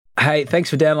Hey, thanks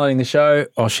for downloading the show.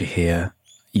 Osher here.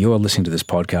 You're listening to this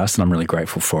podcast and I'm really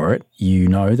grateful for it. You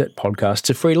know that podcasts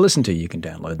are free to listen to. You can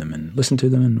download them and listen to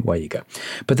them and away you go.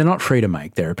 But they're not free to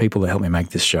make. There are people that help me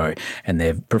make this show and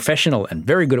they're professional and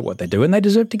very good at what they do and they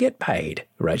deserve to get paid.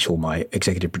 Rachel, my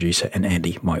executive producer, and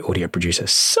Andy, my audio producer.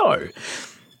 So,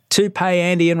 to pay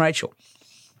Andy and Rachel,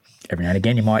 every now and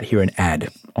again you might hear an ad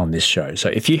on this show. So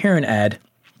if you hear an ad,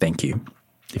 thank you.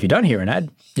 If you don't hear an ad,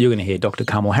 you're going to hear Dr.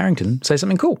 Carmel Harrington say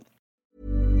something cool.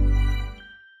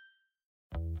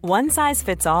 One size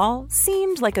fits all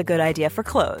seemed like a good idea for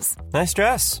clothes. Nice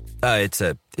dress. It's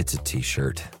a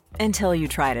T-shirt. Until you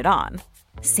tried it on.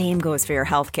 Same goes for your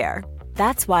healthcare.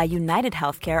 That's why United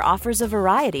Healthcare offers a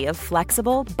variety of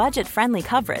flexible, budget-friendly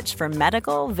coverage for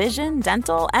medical, vision,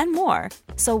 dental, and more.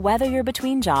 So whether you're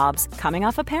between jobs, coming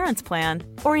off a parent's plan,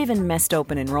 or even missed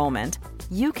open enrollment,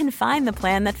 you can find the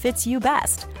plan that fits you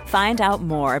best. Find out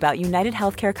more about United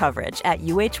Healthcare coverage at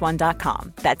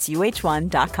uh1.com. That's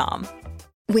uh1.com.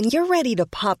 When you're ready to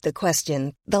pop the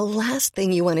question, the last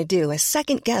thing you want to do is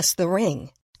second-guess the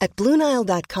ring. At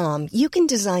BlueNile.com, you can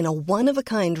design a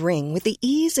one-of-a-kind ring with the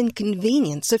ease and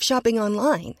convenience of shopping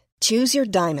online. Choose your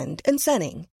diamond and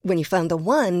setting. When you find the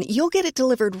one, you'll get it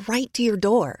delivered right to your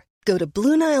door. Go to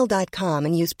BlueNile.com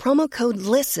and use promo code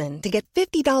LISTEN to get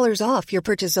 $50 off your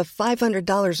purchase of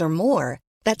 $500 or more.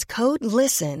 That's code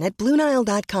LISTEN at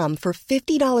BlueNile.com for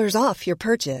 $50 off your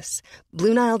purchase.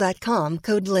 BlueNile.com,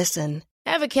 code LISTEN.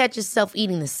 Ever catch yourself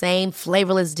eating the same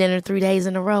flavorless dinner 3 days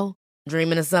in a row?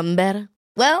 Dreaming of something better?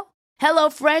 Well,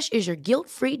 HelloFresh is your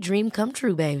guilt-free dream come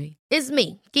true, baby. It's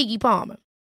me, Keke Palmer.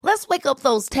 Let's wake up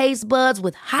those taste buds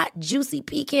with hot, juicy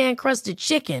pecan-crusted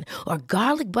chicken or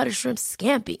garlic butter shrimp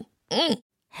scampi.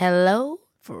 Hello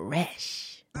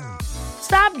Fresh.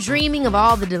 Stop dreaming of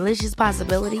all the delicious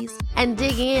possibilities and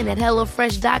dig in at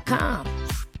HelloFresh.com.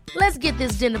 Let's get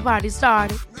this dinner party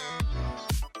started.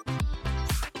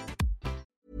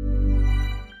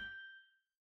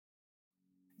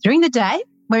 During the day,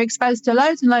 we're exposed to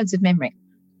loads and loads of memory.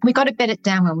 We've got to bed it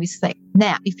down when we sleep.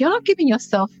 Now, if you're not giving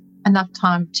yourself enough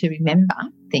time to remember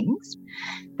things,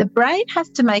 the brain has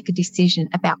to make a decision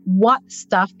about what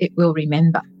stuff it will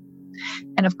remember.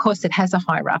 And of course, it has a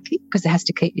hierarchy because it has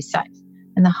to keep you safe.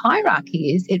 And the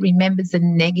hierarchy is it remembers the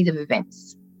negative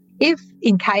events. If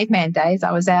in caveman days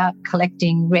I was out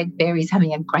collecting red berries,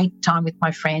 having a great time with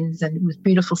my friends, and it was a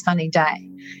beautiful sunny day,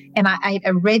 and I ate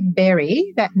a red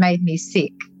berry that made me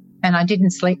sick and I didn't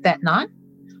sleep that night,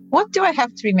 what do I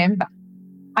have to remember?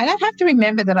 I don't have to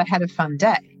remember that I had a fun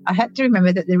day. I have to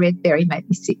remember that the red berry made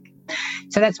me sick.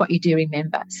 So that's what you do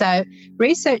remember. So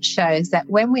research shows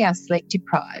that when we are sleep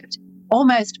deprived,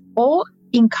 almost all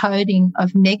encoding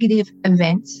of negative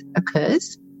events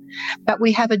occurs, but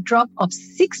we have a drop of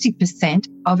 60%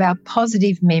 of our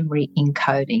positive memory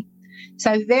encoding.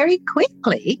 So very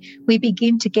quickly, we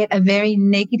begin to get a very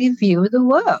negative view of the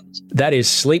world. That is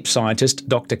sleep scientist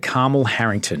Dr. Carmel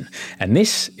Harrington. And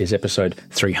this is episode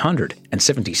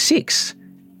 376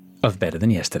 of Better Than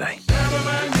Yesterday. Better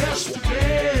than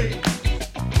yesterday.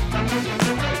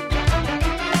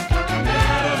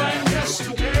 Better than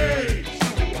yesterday.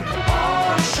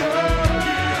 Osher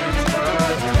Ginsberg.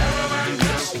 Better than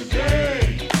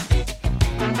yesterday.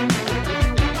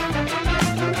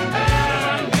 Better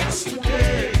than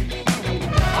yesterday.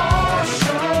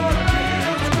 Osher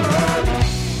Ginsberg.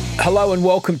 Hello and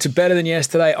welcome to Better Than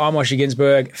Yesterday. I'm Osher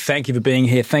Ginsberg. Thank you for being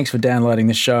here. Thanks for downloading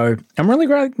the show. I'm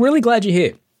really glad you're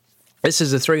here. This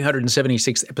is the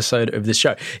 376th episode of this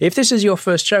show. If this is your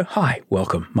first show, hi,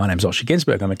 welcome. My name's Osher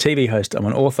Ginsberg. I'm a TV host. I'm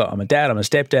an author. I'm a dad. I'm a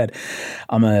stepdad.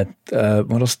 I'm a,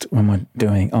 what else am I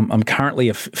doing? I'm currently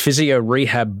a physio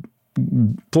rehab,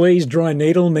 please dry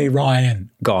needle me, Ryan,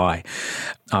 guy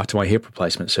after my hip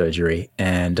replacement surgery.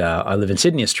 And I live in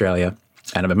Sydney, Australia.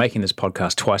 And I've been making this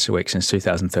podcast twice a week since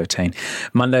 2013.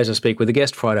 Mondays I speak with a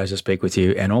guest, Fridays I speak with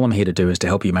you, and all I'm here to do is to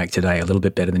help you make today a little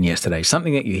bit better than yesterday.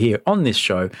 Something that you hear on this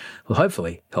show will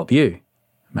hopefully help you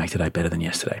make today better than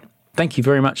yesterday. Thank you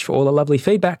very much for all the lovely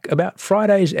feedback about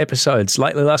Friday's episodes.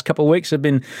 Lately, the last couple of weeks, I've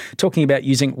been talking about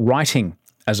using writing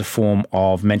as a form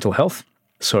of mental health,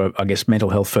 so I guess mental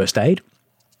health first aid.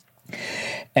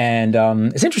 And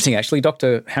it's interesting, actually.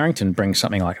 Dr. Harrington brings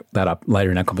something like that up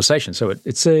later in our conversation. So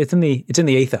it's in the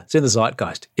ether, it's in the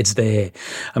zeitgeist, it's there.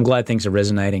 I'm glad things are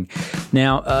resonating.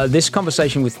 Now, this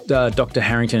conversation with Dr.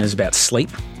 Harrington is about sleep.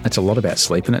 It's a lot about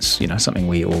sleep, and it's something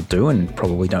we all do and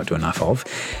probably don't do enough of.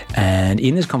 And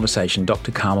in this conversation,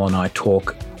 Dr. Carmel and I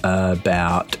talk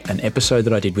about an episode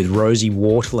that I did with Rosie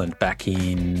Waterland back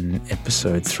in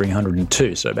episode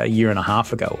 302, so about a year and a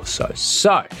half ago or so.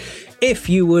 So If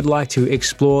you would like to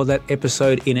explore that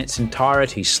episode in its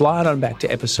entirety, slide on back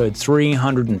to episode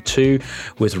 302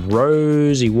 with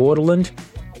Rosie Waterland.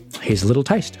 Here's a little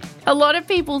taste. A lot of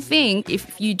people think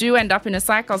if you do end up in a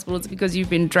psych hospital, it's because you've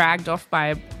been dragged off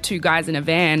by two guys in a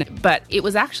van. But it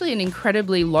was actually an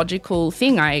incredibly logical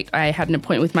thing. I had an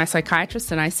appointment with my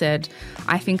psychiatrist and I said,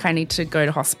 I think I need to go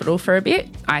to hospital for a bit.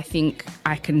 I think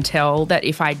I can tell that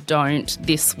if I don't,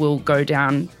 this will go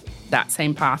down that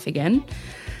same path again.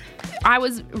 I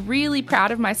was really proud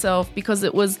of myself because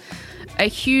it was a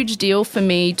huge deal for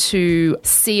me to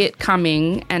see it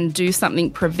coming and do something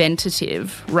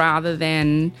preventative rather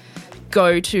than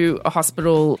go to a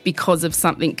hospital because of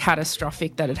something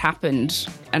catastrophic that had happened.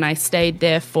 And I stayed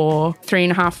there for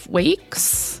 3.5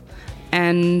 weeks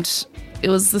and it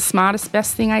was the smartest,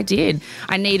 best thing I did.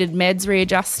 I needed meds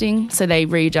readjusting, so they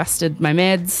readjusted my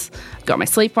meds, got my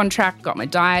sleep on track, got my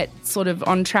diet sort of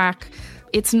on track.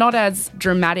 It's not as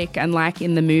dramatic and like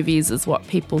in the movies as what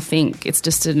people think. It's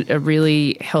just a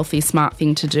really healthy, smart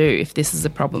thing to do if this is a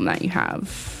problem that you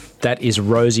have. That is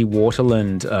Rosie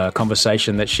Waterland, a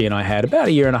conversation that she and I had about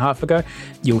 1.5 years ago.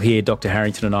 You'll hear Dr.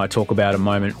 Harrington and I talk about a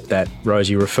moment that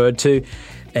Rosie referred to.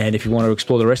 And if you want to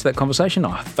explore the rest of that conversation,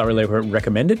 I thoroughly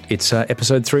recommend it. It's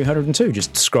episode 302.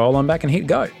 Just scroll on back and hit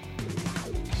go.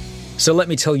 So let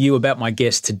me tell you about my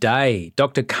guest today.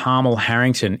 Dr. Carmel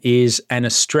Harrington is an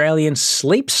Australian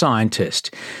sleep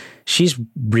scientist. She's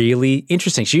really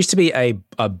interesting. She used to be a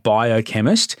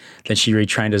biochemist, then she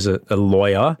retrained as a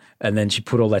lawyer, and then she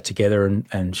put all that together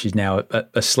and she's now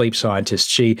a sleep scientist.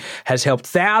 She has helped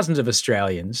thousands of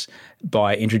Australians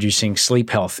by introducing sleep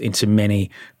health into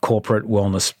many corporate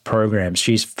wellness programs.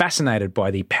 She's fascinated by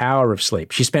the power of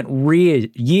sleep. She spent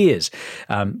years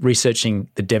researching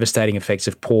the devastating effects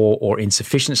of poor or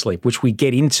insufficient sleep, which we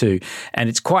get into, and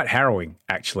it's quite harrowing,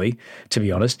 actually, to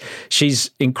be honest.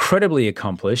 She's incredibly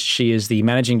accomplished. She is the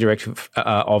managing director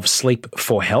of Sleep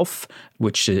for Health,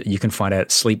 which you can find out at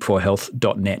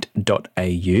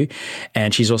sleepforhealth.net.au.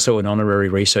 And she's also an honorary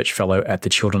research fellow at the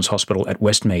Children's Hospital at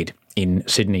Westmead in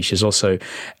Sydney. She's also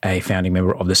a founding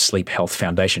member of the Sleep Health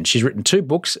Foundation. She's written 2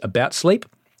 books about sleep.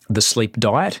 The Sleep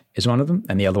Diet is one of them,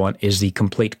 and the other one is The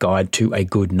Complete Guide to a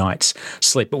Good Night's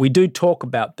Sleep. But we do talk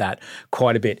about that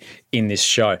quite a bit in this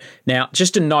show. Now,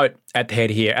 just a note at the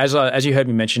head here, as you heard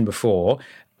me mention before,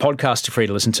 podcasts are free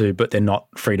to listen to, but they're not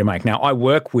free to make. Now, I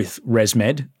work with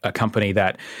ResMed, a company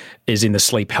that is in the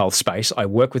sleep health space. I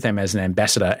work with them as an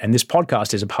ambassador, and this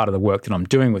podcast is a part of the work that I'm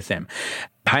doing with them.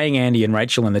 Paying Andy and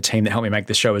Rachel and the team that helped me make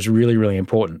the show is really, really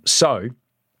important. So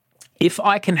if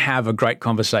I can have a great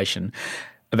conversation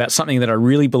about something that I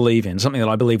really believe in, something that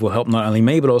I believe will help not only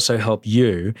me, but also help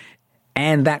you,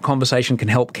 and that conversation can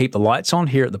help keep the lights on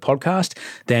here at the podcast,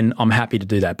 then I'm happy to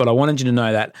do that. But I wanted you to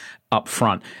know that up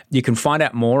front. You can find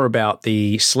out more about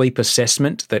the sleep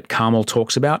assessment that Carmel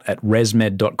talks about at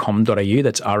resmed.com.au.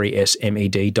 That's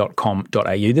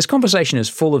resmed.com.au. This conversation is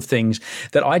full of things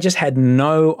that I just had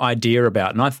no idea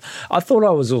about. And I thought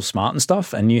I was all smart and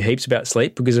stuff and knew heaps about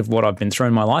sleep because of what I've been through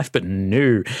in my life. But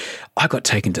no, I got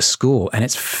taken to school and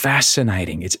it's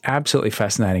fascinating. It's absolutely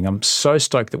fascinating. I'm so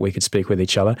stoked that we could speak with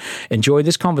each other. Enjoy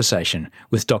this conversation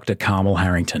with Dr. Carmel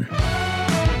Harrington.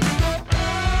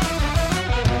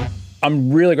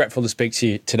 I'm really grateful to speak to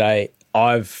you today.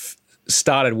 I've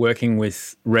started working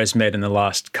with ResMed in the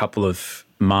last couple of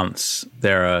months.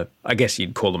 They're I guess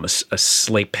you'd call them a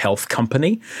sleep health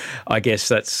company. I guess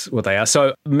that's what they are.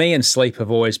 So me and sleep have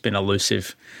always been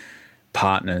elusive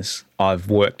partners.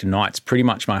 I've worked nights pretty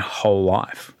much my whole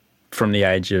life from the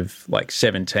age of like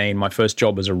 17. My first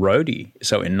job was a roadie,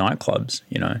 so in nightclubs,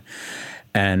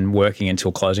 and working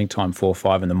until closing time, 4 or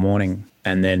 5 in the morning,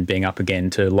 and then being up again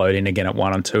to load in again at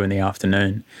 1 and 2 in the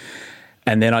afternoon.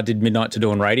 And then I did midnight to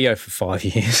dawn radio for 5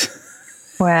 years.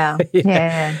 Wow.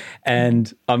 Yeah.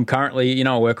 And I'm currently,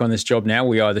 I work on this job now.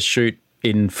 We either shoot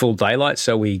in full daylight,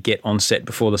 so we get on set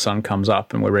before the sun comes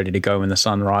up and we're ready to go when the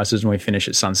sun rises and we finish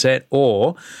at sunset,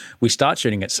 or we start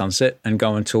shooting at sunset and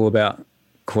go until about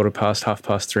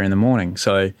 3:15 in the morning.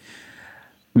 So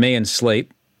me and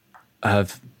sleep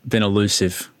have been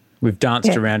elusive. We've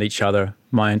danced around each other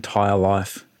my entire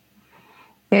life.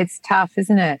 It's tough,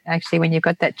 isn't it, actually, when you've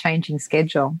got that changing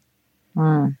schedule.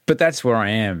 Mm. But that's where I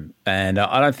am. And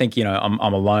I don't think, I'm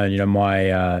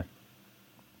alone.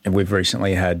 We've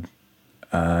recently had,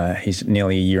 he's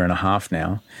nearly 1.5 years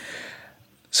now.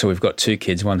 So we've got 2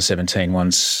 kids, one's 17,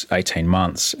 one's 18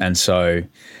 months. And so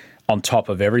on top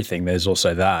of everything, there's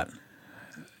also that,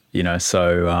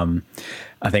 so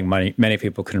I think many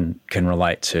people can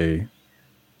relate to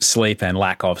sleep and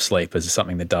lack of sleep as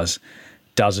something that does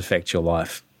affect your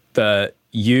life. But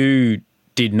you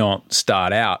did not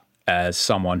start out as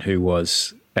someone who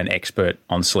was an expert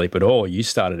on sleep at all. You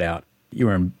started out, you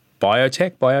were in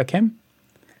biochem?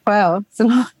 Well, it's a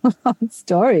long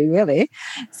story, really.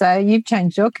 So you've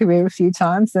changed your career a few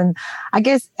times, and I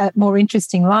guess a more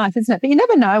interesting life, isn't it? But you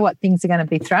never know what things are going to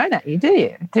be thrown at you, do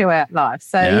you, throughout life?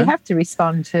 So you have to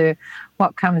respond to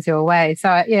what comes your way.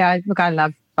 So, yeah, I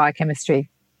love biochemistry,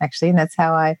 actually, and that's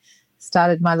how I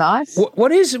started my life.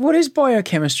 What is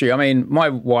biochemistry? I mean, my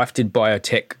wife did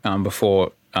biotech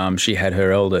before she had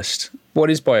her eldest.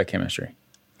 What is biochemistry?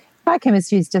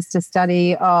 Biochemistry is just a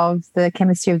study of the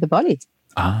chemistry of the body.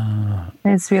 Ah.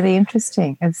 It's really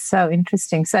interesting. It's so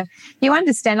interesting. So you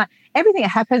understand, like, everything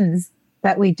that happens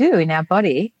that we do in our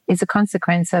body is a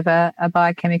consequence of a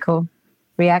biochemical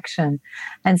reaction.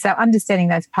 And so understanding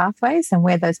those pathways and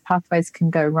where those pathways can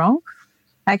go wrong,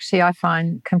 actually I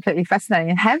find completely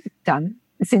fascinating and have done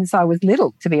since I was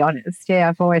little, to be honest. Yeah,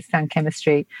 I've always found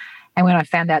chemistry. And when I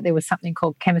found out there was something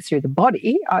called chemistry of the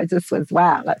body, I just was,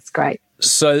 wow, that's great.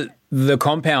 So the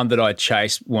compound that I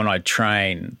chase when I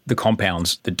train, the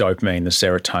compounds, the dopamine, the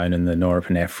serotonin, the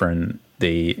norepinephrine,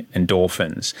 the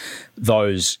endorphins,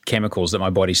 those chemicals that my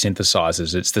body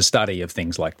synthesizes, it's the study of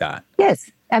things like that.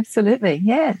 Yes, absolutely.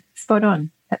 Yeah, spot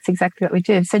on. That's exactly what we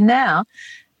do. So now,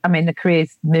 I mean, the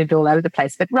career's moved all over the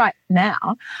place, but right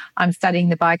now I'm studying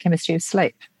the biochemistry of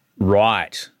sleep.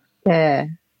 Right. Yeah.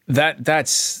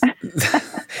 That's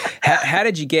how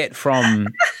did you get from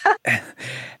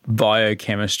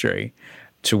biochemistry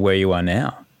to where you are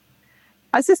now?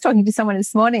 I was just talking to someone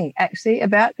this morning actually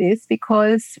about this,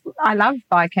 because I love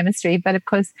biochemistry, but of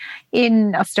course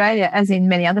in Australia, as in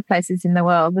many other places in the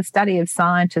world, the study of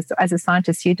scientists, as a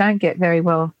scientist, you don't get very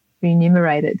well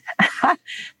remunerated,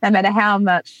 no matter how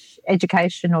much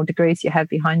education or degrees you have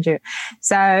behind you.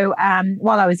 So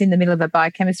while I was in the middle of a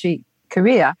biochemistry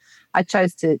career, I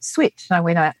chose to switch and I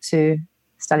went out to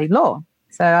study law.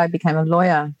 So I became a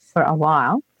lawyer for a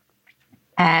while,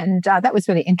 and that was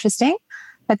really interesting.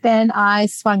 But then I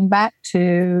swung back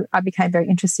I became very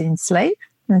interested in sleep.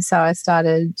 And so I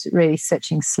started really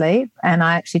searching sleep, and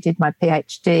I actually did my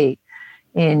PhD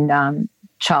in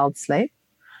child sleep.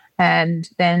 And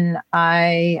then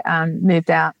I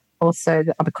moved out also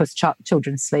because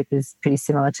children's sleep is pretty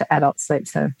similar to adult sleep.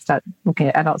 So I started looking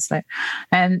at adult sleep.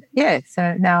 And yeah,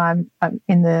 so now I'm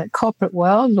in the corporate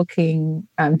world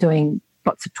doing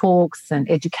lots of talks and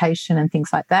education and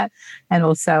things like that. And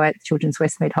also at Children's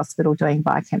Westmead Hospital doing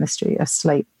biochemistry of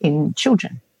sleep in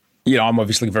children. You know, I'm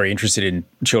obviously very interested in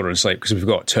children's sleep because we've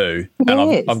got two.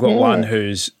 And I've got one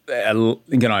who's,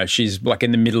 she's like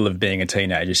in the middle of being a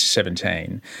teenager, she's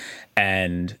 17.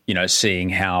 And, seeing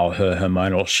how her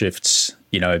hormonal shifts,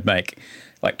 make,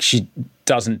 like, she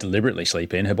doesn't deliberately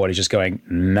sleep in. Her body's just going,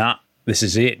 nah, this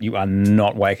is it. You are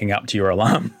not waking up to your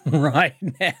alarm right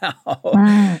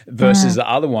now. Versus the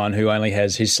other one who only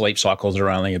has, his sleep cycles are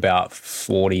only about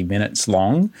 40 minutes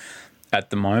long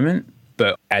at the moment.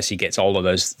 But as he gets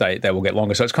older, they will get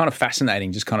longer. So it's kind of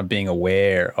fascinating just kind of being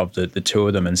aware of the two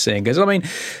of them and seeing. Because, I mean,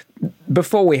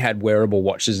 before we had wearable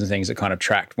watches and things that kind of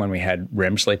tracked when we had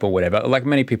REM sleep or whatever, like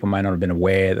many people may not have been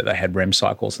aware that they had REM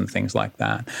cycles and things like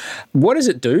that. What does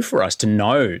it do for us to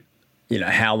know,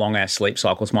 how long our sleep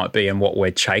cycles might be and what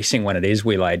we're chasing when it is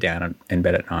we lay down in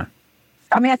bed at night?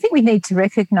 I mean, I think we need to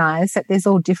recognise that there's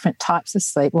all different types of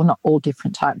sleep. Well, not all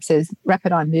different types. There's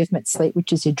rapid eye movement sleep,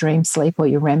 which is your dream sleep or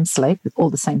your REM sleep, all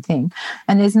the same thing.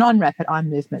 And there's non-rapid eye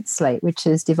movement sleep, which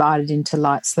is divided into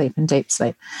light sleep and deep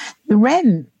sleep. The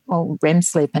REM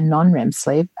sleep and non-REM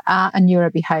sleep are a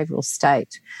neurobehavioural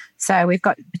state. So we've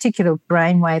got particular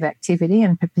brainwave activity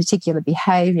and particular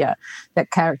behaviour that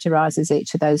characterises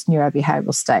each of those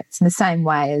neurobehavioural states in the same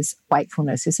way as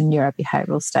wakefulness is a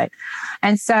neurobehavioural state.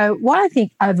 And so what I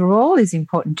think overall is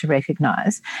important to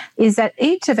recognise is that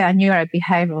each of our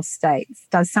neurobehavioural states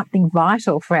does something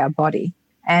vital for our body,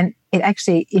 and it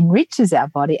actually enriches our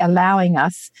body, allowing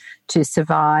us to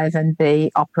survive and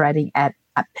be operating at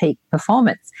peak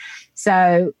performance.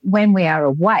 So when we are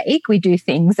awake, we do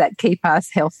things that keep us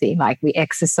healthy, like we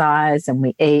exercise and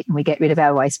we eat and we get rid of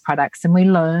our waste products and we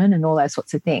learn and all those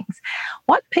sorts of things.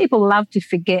 What people love to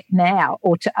forget now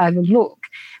or to overlook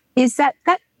is that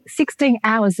 16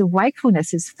 hours of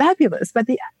wakefulness is fabulous, but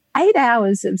the 8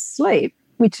 hours of sleep,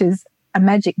 which is a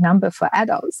magic number for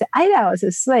adults, the 8 hours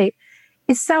of sleep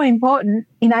is so important,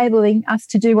 enabling us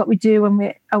to do what we do when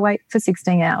we're awake for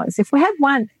 16 hours. If we have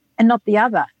one and not the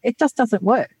other, it just doesn't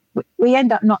work. We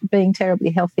end up not being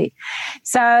terribly healthy.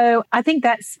 So I think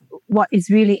that's what is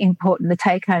really important. The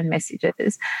take-home message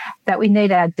is that we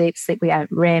need our deep sleep, we have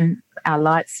REM, our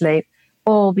light sleep,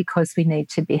 all because we need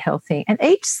to be healthy. And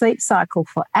each sleep cycle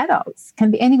for adults can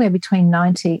be anywhere between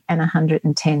 90 and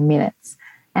 110 minutes.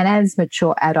 And as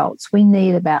mature adults, we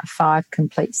need about 5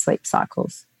 complete sleep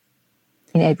cycles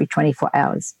in every 24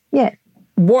 hours. Yeah.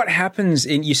 What happens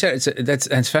in, you said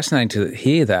it's fascinating to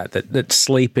hear that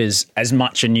sleep is as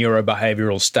much a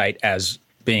neurobehavioral state as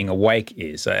being awake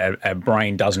is. Our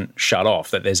brain doesn't shut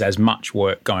off, that there's as much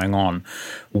work going on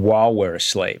while we're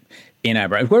asleep in our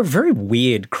brain. We're a very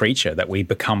weird creature that we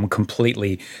become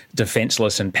completely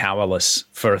defenseless and powerless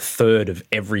for a third of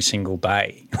every single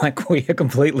day. Like, we are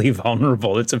completely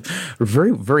vulnerable. It's a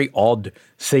very, very odd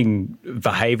thing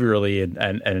behaviorally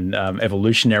and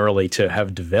evolutionarily to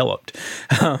have developed.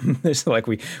 It's like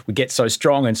we get so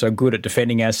strong and so good at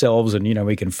defending ourselves, and, you know,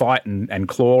 we can fight and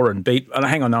claw and beat. And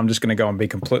hang on, I'm just going to go and be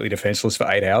completely defenseless for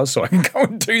 8 hours so I can go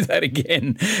and do that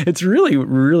again. It's really,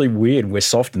 really weird. We're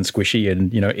soft and squishy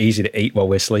and, you know, easy to eat while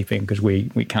we're sleeping because we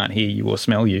can't hear you or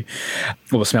smell you,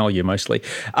 or smell you mostly.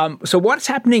 So what's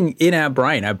happening in our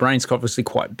brain? Our brain's obviously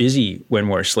quite busy when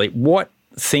we're asleep. What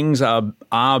things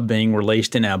are being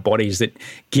released in our bodies that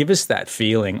give us that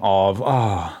feeling of,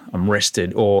 oh, I'm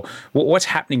rested, or what's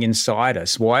happening inside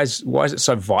us? Why is it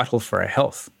so vital for our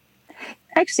health?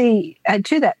 Actually,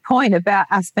 to that point about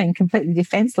us being completely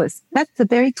defenseless, that's a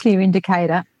very clear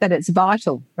indicator that it's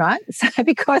vital, right? So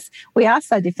because we are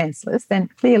so defenseless, then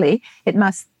clearly it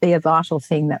must be a vital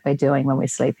thing that we're doing when we're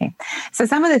sleeping. So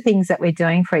some of the things that we're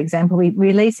doing, for example, we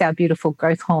release our beautiful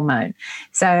growth hormone.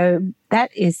 So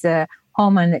that is a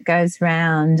hormone that goes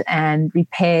around and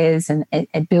repairs and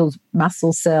it builds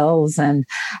muscle cells, and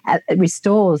it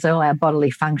restores all our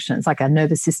bodily functions like our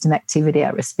nervous system activity,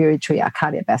 our respiratory, our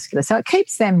cardiovascular. So it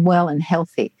keeps them well and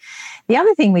healthy. The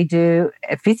other thing we do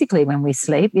physically when we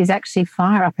sleep is actually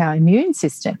fire up our immune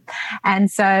system. And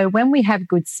so when we have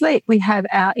good sleep, we have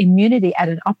our immunity at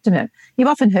an optimum. You've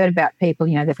often heard about people,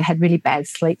 you know, they've had really bad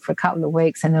sleep for a couple of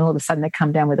weeks and then all of a sudden they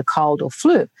come down with a cold or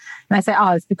flu. And they say,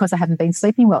 oh, it's because I haven't been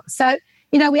sleeping well. So,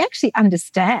 you know, we actually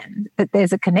understand that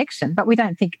there's a connection, but we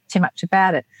don't think too much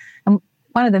about it. And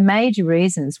one of the major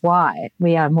reasons why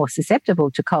we are more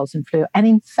susceptible to colds and flu, and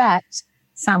in fact,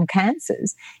 some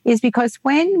cancers, is because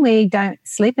when we don't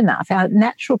sleep enough, our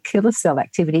natural killer cell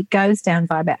activity goes down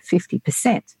by about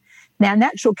 50%. Now,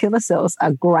 natural killer cells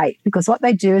are great because what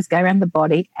they do is go around the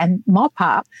body and mop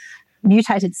up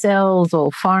mutated cells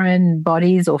or foreign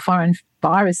bodies or foreign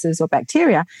viruses or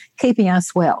bacteria, keeping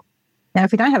us well. Now,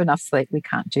 if we don't have enough sleep, we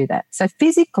can't do that. So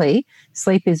physically,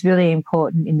 sleep is really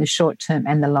important in the short term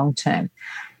and the long term.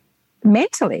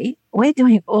 Mentally, we're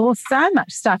doing so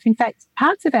much stuff. In fact,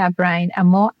 parts of our brain are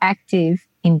more active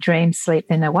in dream sleep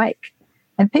than awake.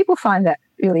 And people find that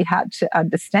really hard to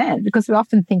understand because we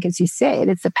often think, as you said,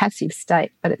 it's a passive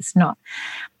state, but it's not.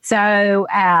 So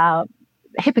our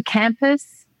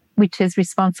hippocampus, which is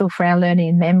responsible for our learning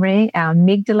and memory, our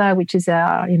amygdala, which is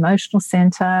our emotional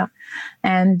center,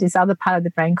 and this other part of the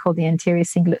brain called the anterior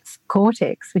cingulate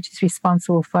cortex, which is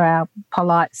responsible for our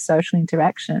polite social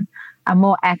interaction, are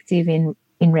more active in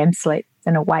REM sleep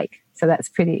than awake. So that's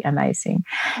pretty amazing.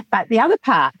 But the other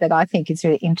part that I think is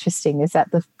really interesting is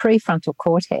that the prefrontal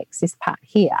cortex, this part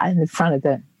here in the front of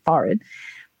the forehead,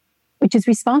 which is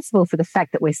responsible for the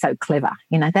fact that we're so clever.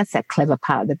 You know, that's that clever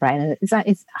part of the brain. And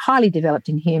it's highly developed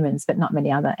in humans, but not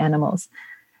many other animals.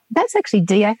 That's actually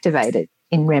deactivated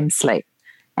in REM sleep.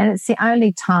 And it's the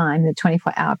only time, the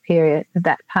 24-hour period,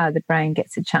 that part of the brain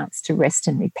gets a chance to rest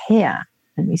and repair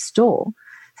and restore.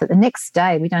 So the next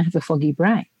day, we don't have a foggy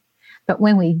brain. But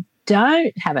when we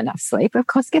don't have enough sleep, of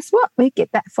course, guess what? We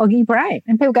get that foggy brain.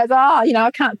 And people go, oh, you know,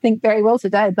 I can't think very well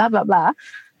today, blah, blah, blah.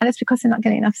 And it's because they're not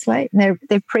getting enough sleep. And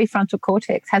their prefrontal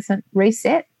cortex hasn't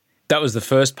reset. That was the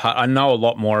first part. I know a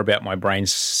lot more about my brain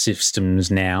systems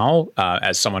now.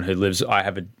 As someone who lives, I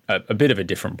have a bit of a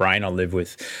different brain. I live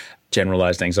with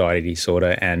generalized anxiety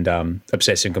disorder and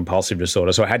obsessive compulsive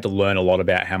disorder. So I had to learn a lot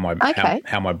about how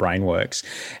my brain works.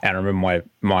 And I remember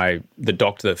the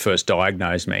doctor that first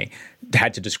diagnosed me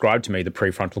had to describe to me the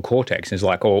prefrontal cortex. It's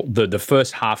like, the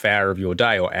first half hour of your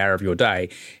day or hour of your day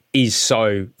is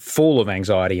so full of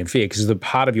anxiety and fear because the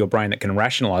part of your brain that can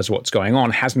rationalize what's going on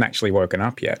hasn't actually woken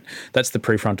up yet. That's the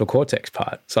prefrontal cortex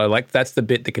part. So that's the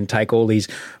bit that can take all these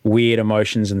weird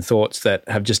emotions and thoughts that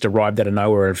have just arrived out of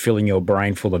nowhere and filling your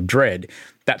brain full of dread.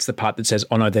 That's the part that says,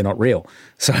 oh no, they're not real.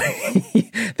 So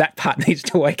that part needs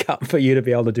to wake up for you to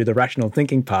be able to do the rational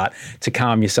thinking part to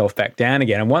calm yourself back down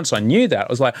again. And once I knew that, I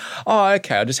was like, oh,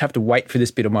 okay, I just have to wait for this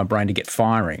bit of my brain to get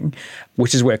firing,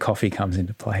 which is where coffee comes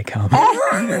into play,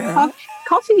 Carmen.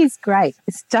 Coffee is great.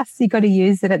 It's just you got to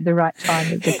use it at the right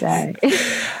time of the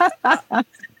day.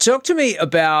 Talk to me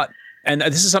about, and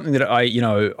this is something that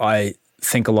I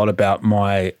think a lot about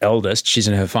my eldest. She's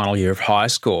in her final year of high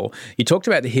school. You talked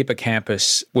about the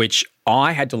hippocampus, which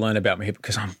I had to learn about my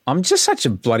because I'm just such a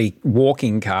bloody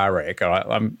walking car wreck.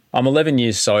 I'm 11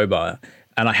 years sober,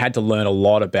 and I had to learn a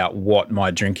lot about what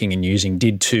my drinking and using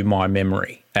did to my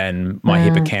memory and my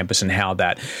hippocampus, and how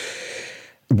that,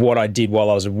 what I did while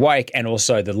I was awake, and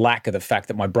also the lack of the fact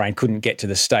that my brain couldn't get to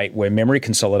the state where memory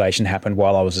consolidation happened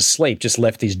while I was asleep, just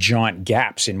left these giant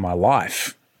gaps in my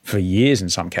life for years in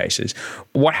some cases.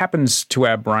 What happens to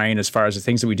our brain as far as the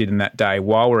things that we did in that day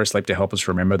while we're asleep to help us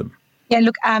remember them? Yeah,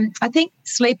 look, I think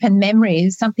sleep and memory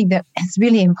is something that is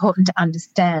really important to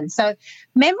understand. So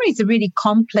memory is a really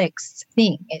complex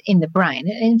thing in the brain.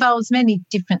 It involves many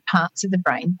different parts of the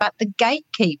brain, but the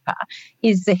gatekeeper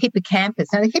is the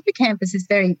hippocampus. Now, the hippocampus is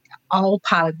a very old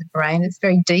part of the brain. It's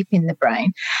very deep in the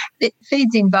brain. It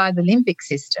feeds in via the limbic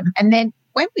system. And then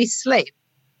when we sleep,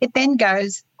 it then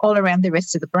goes all around the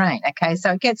rest of the brain, okay?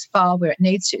 So it gets filed where it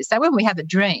needs to. So when we have a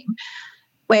dream,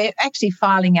 we're actually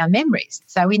filing our memories.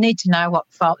 So we need to know what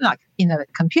file, like in a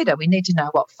computer, we need to know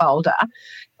what folder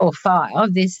or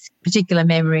file this particular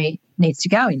memory needs to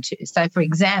go into. So, for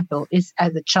example, as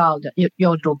a child,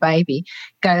 your little baby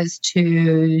goes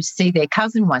to see their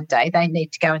cousin one day, they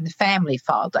need to go in the family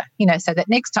folder, so that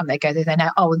next time they go there, they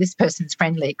know, oh, well, this person's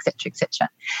friendly, et cetera, et cetera.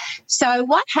 So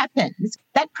what happens,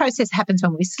 that process happens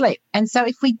when we sleep. And so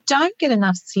if we don't get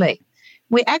enough sleep,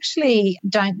 we actually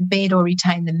don't bed or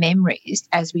retain the memories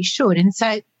as we should. And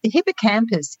so the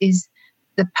hippocampus is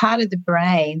the part of the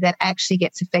brain that actually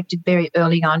gets affected very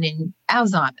early on in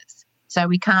Alzheimer's. So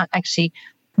we can't actually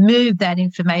move that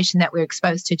information that we're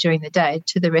exposed to during the day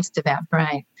to the rest of our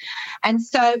brain. And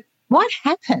so what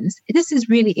happens, this is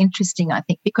really interesting, I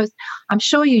think, because I'm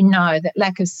sure you know that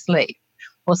lack of sleep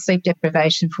or sleep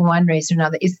deprivation for one reason or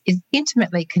another is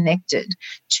intimately connected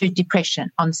to depression,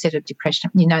 onset of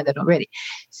depression. You know that already.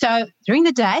 So during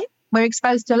the day, we're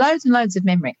exposed to loads and loads of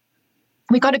memory.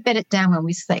 We've got to bed it down when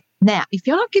we sleep. Now, if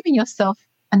you're not giving yourself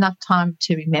enough time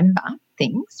to remember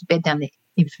things, to bed down the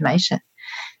information,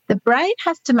 the brain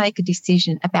has to make a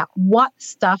decision about what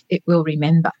stuff it will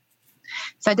remember.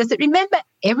 So does it remember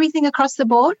everything across the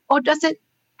board, or does it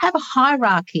have a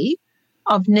hierarchy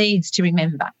of needs to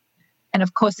remember? And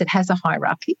of course, it has a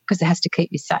hierarchy because it has to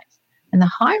keep you safe. And the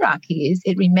hierarchy is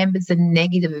it remembers the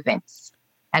negative events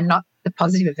and not the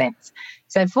positive events.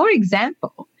 So, for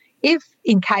example, if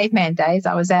in caveman days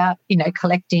I was out,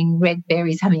 collecting red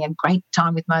berries, having a great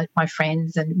time with my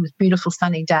friends, and it was a beautiful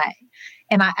sunny day,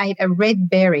 and I ate a red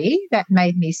berry that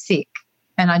made me sick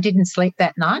and I didn't sleep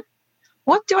that night,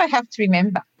 what do I have to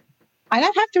remember? I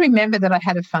don't have to remember that I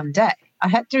had a fun day. I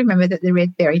had to remember that the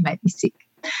red berry made me sick.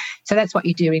 So that's what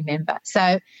you do remember.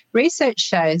 So research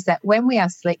shows that when we are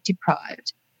sleep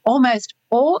deprived, almost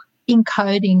all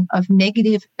encoding of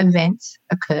negative events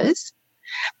occurs,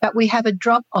 but we have a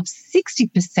drop of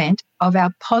 60% of our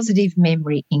positive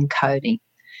memory encoding.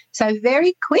 So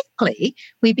very quickly,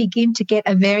 we begin to get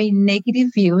a very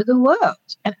negative view of the world.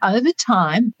 And over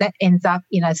time, that ends up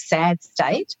in a sad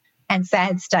state, and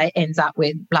sad state ends up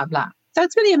with blah, blah. So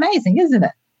it's really amazing, isn't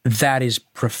it? That is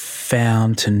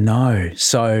profound to know.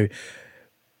 So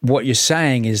what you're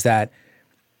saying is that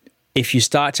if you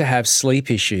start to have sleep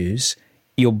issues,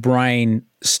 your brain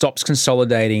stops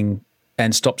consolidating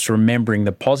and stops remembering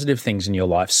the positive things in your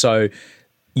life. So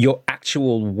your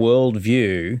actual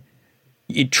worldview,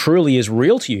 it truly is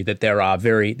real to you that there are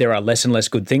less and less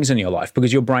good things in your life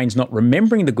because your brain's not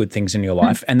remembering the good things in your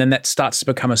life. And then that starts to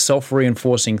become a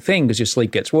self-reinforcing thing because your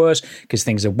sleep gets worse, because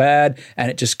things are bad, and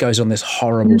it just goes on this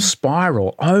horrible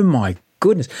spiral. Oh my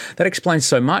goodness. That explains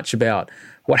so much about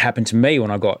what happened to me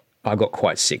when I got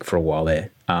quite sick for a while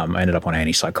there. I ended up on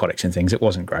antipsychotics and things. It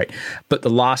wasn't great. But the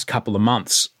last couple of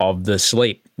months of the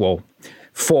sleep,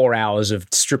 4 hours of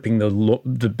stripping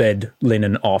the bed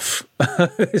linen off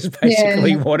is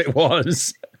basically what it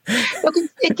was. Look,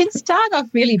 it can start off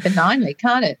really benignly,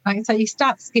 can't it? Like, so you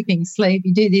start skipping sleep,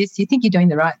 you do this, you think you're doing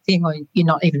the right thing, or you're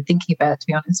not even thinking about it, to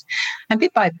be honest. And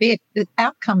bit by bit, the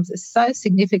outcomes are so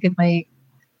significantly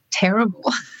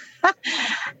terrible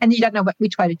and you don't know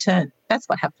which way to turn. That's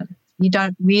what happens. You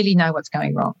don't really know what's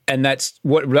going wrong. And that's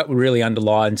what really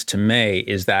underlines to me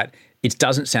is that it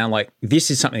doesn't sound like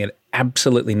this is something that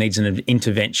absolutely needs an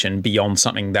intervention beyond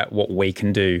something that what we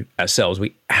can do ourselves.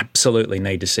 We absolutely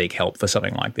need to seek help for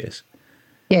something like this.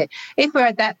 Yeah. If we're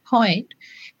at that point,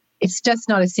 it's just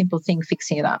not a simple thing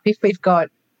fixing it up. If we've got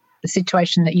the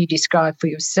situation that you described for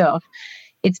yourself,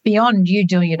 it's beyond you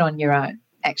doing it on your own,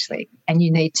 actually, and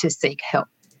you need to seek help.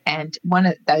 And one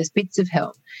of those bits of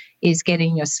help is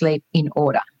getting your sleep in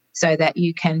order. so that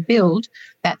you can build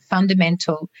that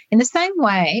fundamental, in the same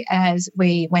way as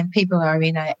when people are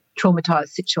in a traumatized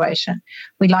situation,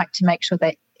 we like to make sure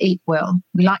they eat well.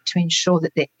 We like to ensure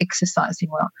that they're exercising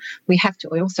well. We have to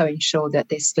also ensure that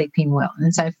they're sleeping well.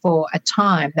 And so for a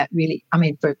time that really,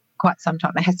 for quite some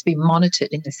time, it has to be monitored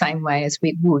in the same way as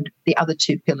we would the other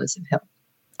two pillars of health.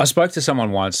 I spoke to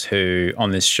someone once who,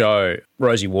 on this show,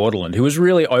 Rosie Waterland, who was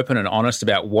really open and honest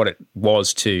about what it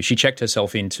was she checked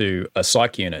herself into a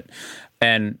psych unit,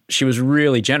 and she was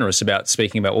really generous about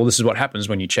speaking about, well, this is what happens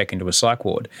when you check into a psych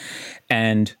ward.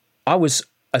 And I was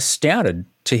astounded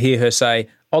to hear her say,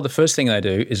 the first thing they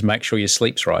do is make sure your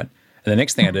sleep's right. And the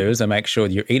next thing I do is they make sure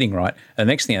that you're eating right. And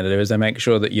the next thing I do is they make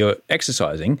sure that you're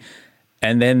exercising.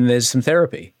 And then there's some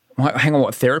therapy. I'm like, hang on,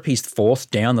 what, therapy's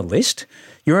fourth down the list?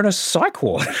 You're in a psych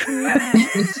ward.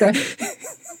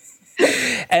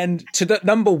 And to the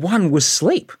number one was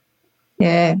sleep.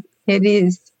 Yeah, it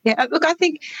is. Yeah, look, I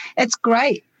think it's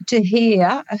great to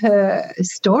hear her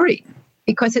story,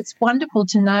 because it's wonderful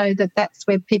to know that that's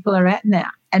where people are at now,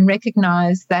 and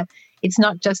recognise that it's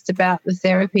not just about the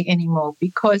therapy anymore,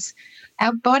 because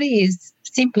our body is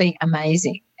simply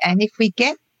amazing. And if we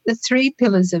get the three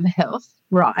pillars of health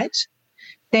right,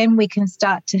 then we can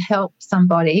start to help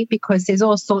somebody, because there's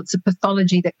all sorts of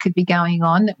pathology that could be going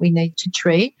on that we need to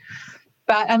treat.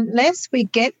 But unless we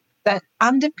get that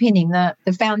underpinning, the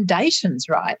foundations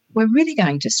right, we're really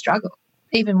going to struggle.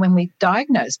 Even when we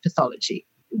diagnose pathology,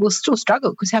 we'll still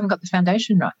struggle because we haven't got the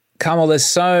foundation right. Carmel, there's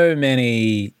so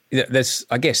many,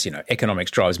 I guess,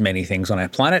 economics drives many things on our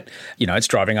planet. It's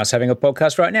driving us having a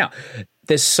podcast right now.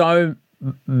 There's so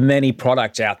many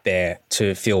products out there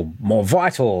to feel more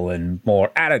vital and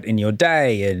more at it in your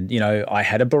day. And, I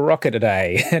had a Barocca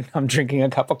today and I'm drinking a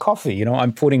cup of coffee.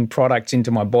 I'm putting products into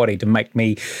my body to make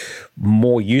me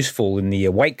more useful in the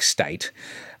awake state.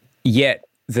 Yet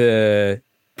the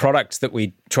products that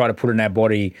we try to put in our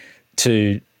body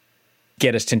to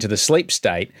get us into the sleep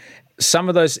state, some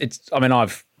of those,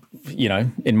 I've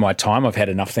in my time, I've had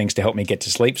enough things to help me get to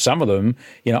sleep. Some of them,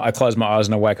 I close my eyes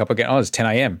and I wake up again. It's 10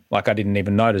 a.m. Like I didn't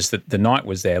even notice that the night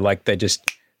was there. Like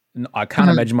I can't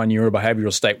imagine my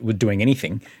neurobehavioral state with doing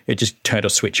anything. It just turned a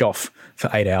switch off for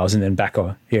 8 hours and then back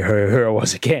on. Here I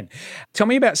was again. Tell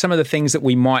me about some of the things that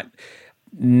we might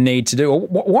need to do.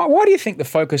 Why do you think the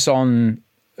focus on,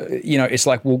 it's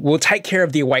like we'll take care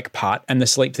of the awake part and the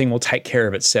sleep thing will take care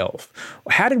of itself?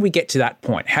 How did we get to that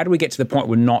point? How do we get to the point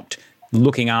we're not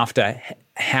looking after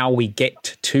how we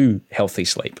get to healthy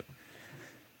sleep?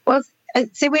 Well,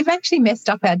 so we've actually messed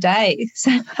up our day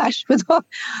so much with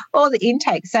all the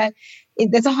intake. So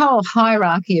there's a whole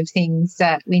hierarchy of things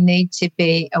that we need to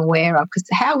be aware of, because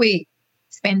how we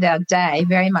spend our day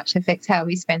very much affects how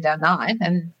we spend our night,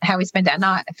 and how we spend our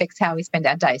night affects how we spend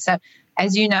our day. So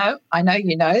as you know, I know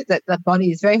you know that the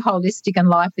body is very holistic and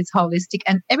life is holistic,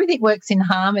 and everything works in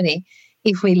harmony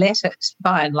if we let it,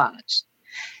 by and large.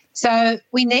 So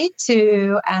we need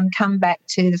to come back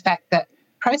to the fact that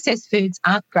processed foods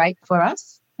aren't great for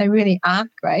us. They really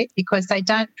aren't great because they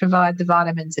don't provide the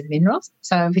vitamins and minerals.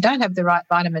 So if we don't have the right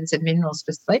vitamins and minerals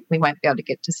for sleep, we won't be able to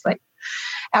get to sleep.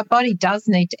 Our body does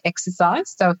need to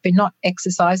exercise. So if we're not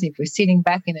exercising, if we're sitting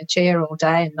back in a chair all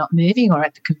day and not moving, or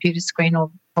at the computer screen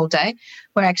all day,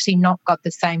 we're actually not got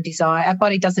the same desire. Our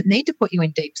body doesn't need to put you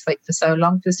in deep sleep for so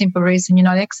long for the simple reason you're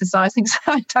not exercising. So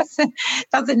it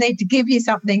doesn't need to give you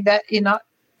something that you're not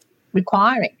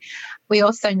requiring. We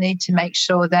also need to make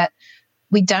sure that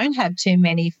we don't have too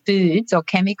many foods or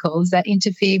chemicals that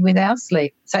interfere with our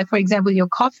sleep. So, for example, your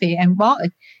coffee, and while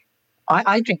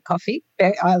I drink coffee,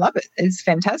 I love it, it's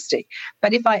fantastic.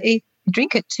 But if I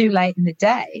drink it too late in the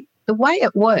day, the way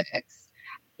it works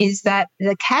is that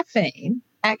the caffeine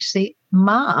actually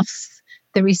masks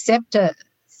the receptor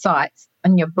sites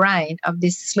on your brain of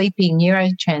this sleepy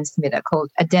neurotransmitter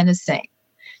called adenosine.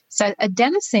 So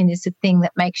adenosine is the thing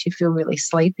that makes you feel really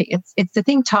sleepy. It's the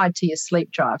thing tied to your sleep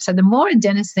drive. So the more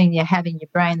adenosine you have in your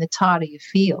brain, the tighter you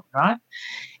feel, right?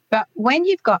 But when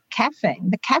you've got caffeine,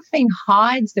 the caffeine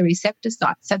hides the receptor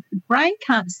sites. So the brain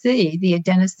can't see the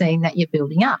adenosine that you're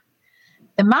building up.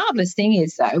 The marvellous thing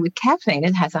is, though, with caffeine,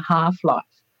 it has a half-life.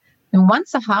 And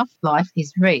once a half-life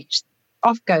is reached,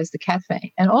 off goes the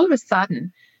caffeine. And all of a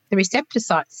sudden, the receptor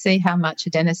sites see how much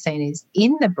adenosine is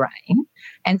in the brain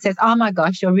and says, oh, my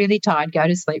gosh, you're really tired, go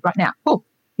to sleep right now. Oh,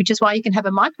 which is why you can have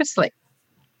a microsleep.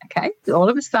 Okay, all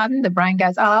of a sudden the brain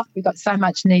goes, oh, we've got so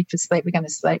much need for sleep, we're going to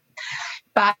sleep.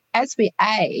 But as we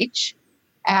age,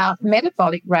 our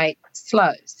metabolic rate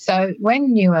slows. So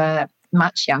when you are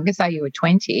much younger, say you were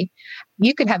 20,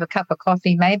 you could have a cup of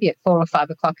coffee maybe at 4 or 5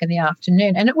 o'clock in the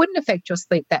afternoon, and it wouldn't affect your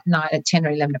sleep that night at 10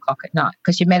 or 11 o'clock at night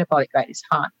because your metabolic rate is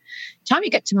high. By the time you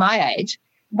get to my age,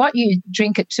 what you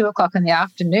drink at 2 o'clock in the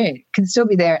afternoon can still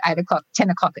be there at 8 o'clock, 10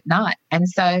 o'clock at night. And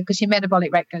so, because your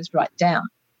metabolic rate goes right down.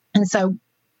 And so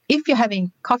if you're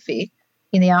having coffee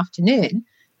in the afternoon,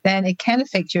 then it can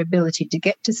affect your ability to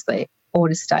get to sleep or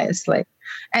to stay asleep.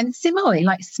 And similarly,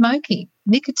 like smoking,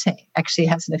 nicotine actually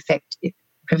has an effect. It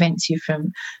prevents you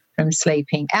from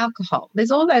sleeping. Alcohol,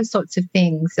 there's all those sorts of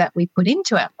things that we put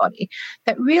into our body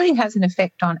that really has an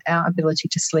effect on our ability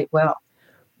to sleep well.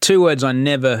 Two words I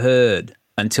never heard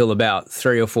until about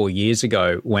 3 or 4 years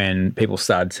ago when people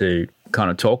started to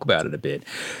kind of talk about it a bit.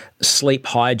 Sleep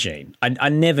hygiene. I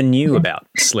never knew about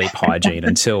sleep hygiene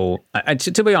until,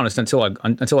 to be honest, until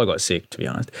I got sick, to be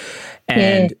honest.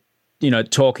 And,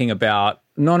 talking about,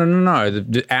 no,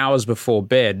 the hours before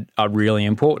bed are really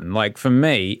important. Like for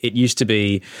me, it used to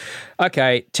be,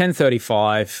 okay,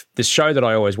 10:35, the show that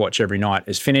I always watch every night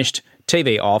is finished,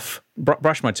 TV off,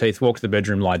 brush my teeth, walk to the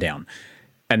bedroom, lie down.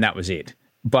 And that was it.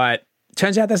 But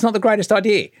turns out that's not the greatest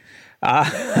idea.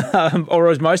 Or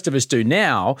as most of us do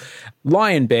now,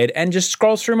 lie in bed and just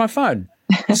scroll through my phone.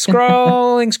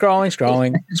 Scroll.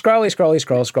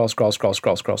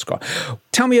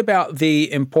 Tell me about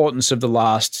the importance of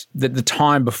the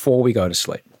time before we go to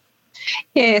sleep.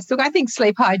 Yes, look, I think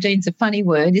sleep hygiene's a funny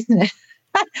word, isn't it?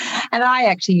 And I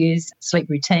actually use sleep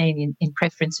routine in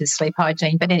preference to sleep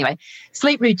hygiene. But anyway,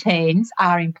 sleep routines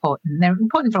are important. They're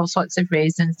important for all sorts of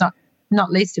reasons, not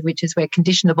least of which is we're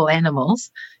conditionable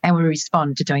animals and we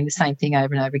respond to doing the same thing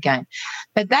over and over again.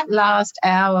 But that last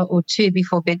hour or two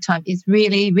before bedtime is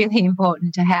really, really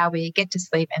important to how we get to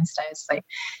sleep and stay asleep.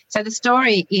 So the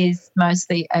story is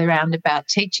mostly around about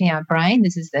teaching our brain,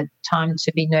 this is the time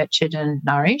to be nurtured and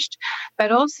nourished,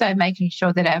 but also making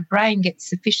sure that our brain gets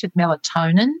sufficient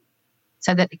melatonin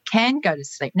so that it can go to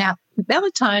sleep. Now,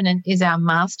 melatonin is our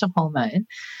master hormone,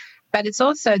 but it's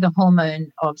also the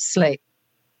hormone of sleep.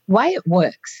 Way it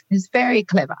works is very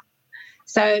clever.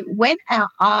 So when our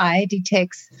eye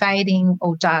detects fading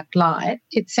or dark light,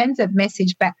 it sends a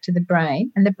message back to the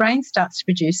brain and the brain starts to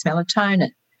produce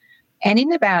melatonin. And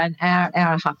in about an hour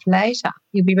and a half later,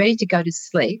 you'll be ready to go to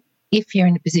sleep if you're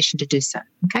in a position to do so.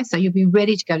 Okay, so you'll be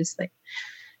ready to go to sleep.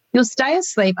 You'll stay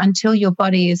asleep until your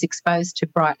body is exposed to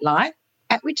bright light,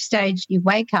 at which stage you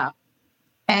wake up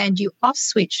and you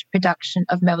off-switch production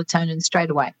of melatonin straight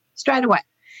away,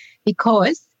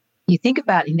 because you think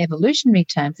about it in evolutionary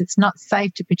terms, it's not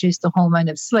safe to produce the hormone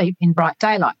of sleep in bright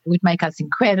daylight. It would make us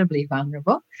incredibly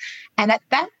vulnerable. And at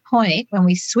that point, when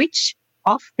we switch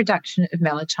off production of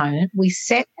melatonin, we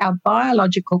set our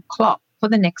biological clock for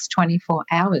the next 24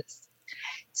 hours.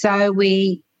 So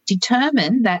we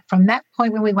determine that from that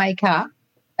point when we wake up,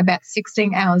 about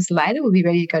 16 hours later, we'll be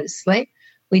ready to go to sleep.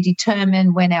 We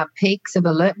determine when our peaks of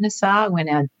alertness are, when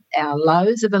our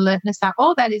lows of alertness are.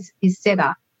 All that is set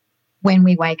up when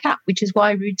we wake up, which is why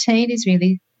routine is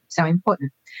really so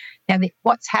important. Now,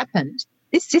 what's happened,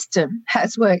 this system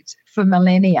has worked for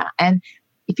millennia. And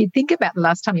if you think about the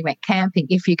last time you went camping,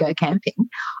 if you go camping,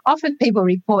 often people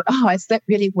report, I slept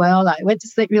really well, I went to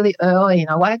sleep really early and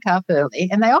I woke up early.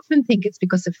 And they often think it's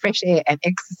because of fresh air and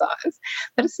exercise.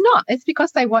 But it's not. It's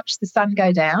because they watch the sun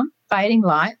go down, fading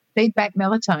light, feed back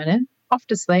melatonin, off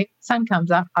to sleep, sun comes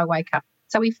up, I wake up.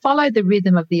 So we follow the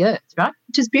rhythm of the earth, right?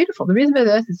 Which is beautiful. The rhythm of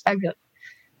the earth is fabulous.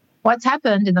 What's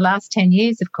happened in the last 10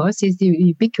 years, of course, is the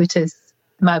ubiquitous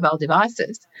mobile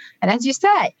devices. And as you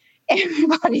say,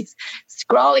 everybody's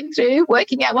scrolling through,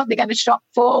 working out what they're going to shop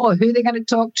for or who they're going to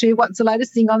talk to, what's the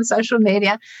latest thing on social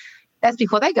media. That's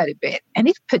before they go to bed. And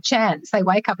if perchance they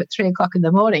wake up at 3 o'clock in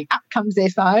the morning, up comes their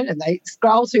phone and they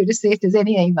scroll through to see if there's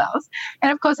any emails. And,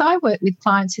 of course, I work with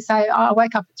clients who say, I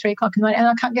wake up at 3 o'clock in the morning and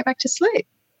I can't get back to sleep.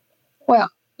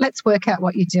 Well, let's work out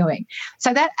what you're doing.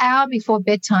 So that hour before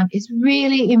bedtime is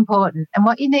really important. And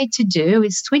what you need to do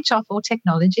is switch off all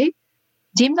technology,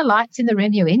 dim the lights in the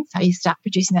room you're in so you start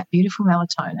producing that beautiful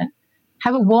melatonin.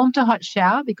 Have a warm to hot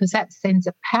shower because that sends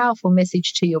a powerful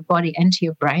message to your body and to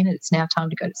your brain that it's now time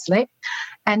to go to sleep.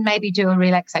 And maybe do a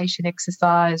relaxation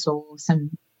exercise or some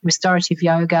restorative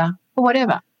yoga or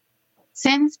whatever.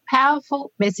 Sends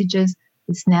powerful messages.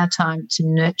 It's now time to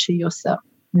nurture yourself,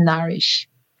 nourish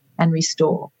and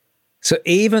restore. So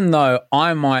even though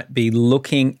I might be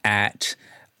looking at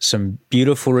some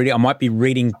beautiful reading, I might be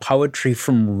reading poetry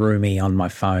from Rumi on my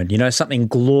phone, something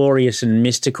glorious and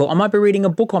mystical. I might be reading a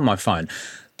book on my phone.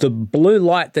 The blue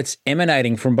light that's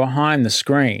emanating from behind the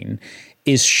screen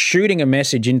is shooting a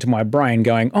message into my brain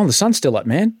going, the sun's still up,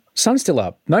 man. Sun's still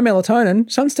up. No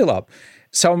melatonin, sun's still up.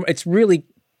 So it's really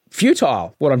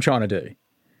futile what I'm trying to do.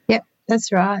 Yep,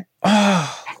 that's right.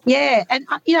 Yeah, and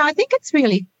I think it's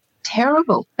really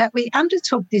terrible that we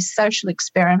undertook this social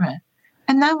experiment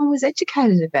and no one was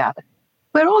educated about it.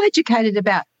 We're all educated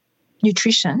about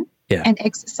nutrition and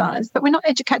exercise, but we're not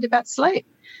educated about sleep.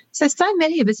 So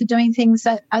many of us are doing things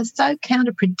that are so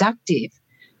counterproductive,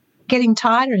 getting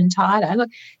tighter and tighter. Look,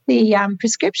 the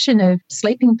prescription of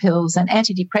sleeping pills and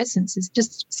antidepressants is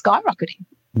just skyrocketing.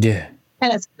 Yeah.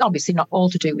 And it's obviously not all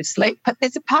to do with sleep, but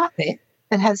there's a part there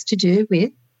that has to do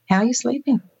with how you're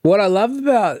sleeping. What I love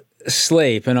about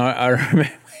sleep, and I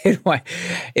remember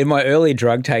in my early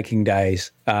drug taking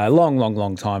days,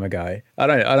 long time ago. I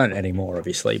don't anymore,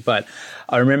 obviously, but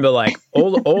I remember like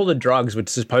all the drugs were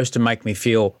supposed to make me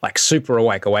feel like super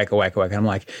awake. And I'm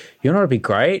like, you know what would be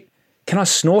great? Can I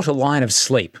snort a line of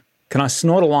sleep? Can I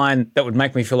snort a line that would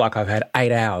make me feel like I've had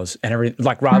 8 hours and everything,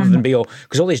 like rather than be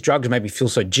because all these drugs make me feel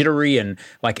so jittery and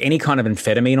like any kind of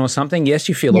amphetamine or something. Yes,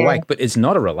 you feel awake, but it's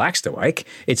not a relaxed awake.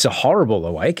 It's a horrible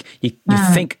awake. You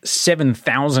think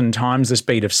 7,000 times the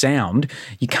speed of sound.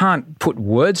 You can't put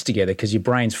words together because your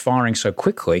brain's firing so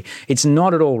quickly. It's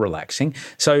not at all relaxing.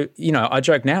 So, I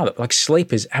joke now that like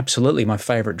sleep is absolutely my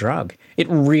favorite drug. It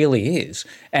really is.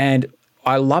 And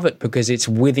I love it because it's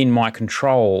within my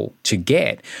control to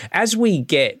get. As we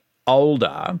get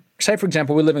older, say for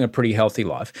example, we're living a pretty healthy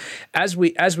life. As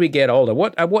we get older,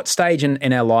 at what stage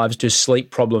in our lives do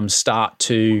sleep problems start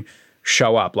to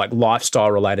show up, like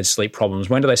lifestyle-related sleep problems?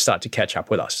 When do they start to catch up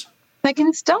with us? They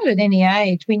can start at any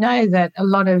age. We know that a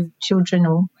lot of children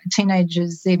or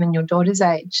teenagers, even your daughter's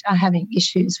age, are having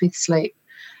issues with sleep,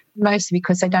 mostly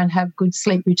because they don't have good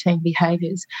sleep routine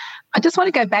behaviours. I just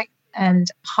want to go back and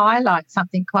highlight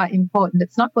something quite important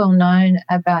that's not well known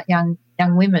about young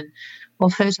women or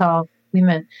fertile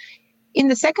women. In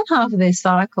the second half of their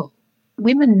cycle,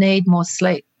 women need more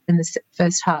sleep than the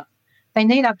first half. They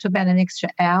need up to about an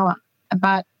extra hour,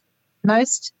 but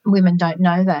most women don't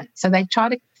know that. So they try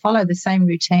to follow the same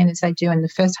routine as they do in the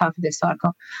first half of their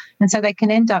cycle. And so they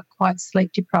can end up quite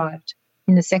sleep deprived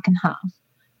in the second half.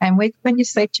 And when you're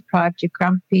sleep deprived, you're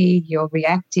grumpy, you're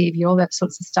reactive, you're all that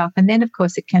sorts of stuff. And then, of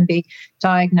course, it can be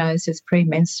diagnosed as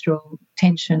premenstrual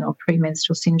tension or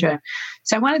premenstrual syndrome.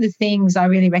 So one of the things I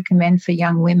really recommend for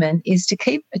young women is to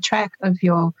keep a track of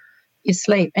your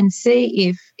sleep and see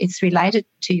if it's related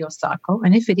to your cycle.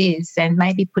 And if it is, then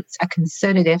maybe put a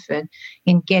concerted effort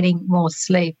in getting more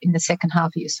sleep in the second half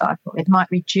of your cycle. It might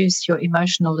reduce your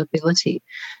emotional ability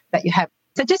that you have.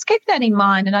 So just keep that in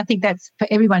mind, and I think that's for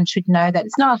everyone should know that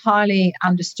it's not highly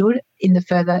understood in the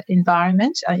further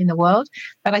environment in the world,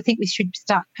 but I think we should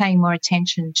start paying more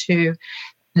attention to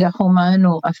the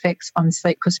hormonal effects on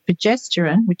sleep because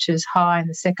progesterone, which is high in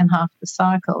the second half of the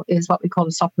cycle, is what we call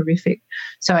a soporific.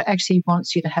 So it actually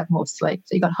wants you to have more sleep.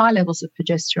 So you've got high levels of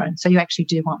progesterone, so you actually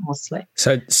do want more sleep.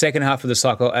 So second half of the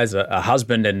cycle, as a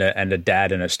husband and a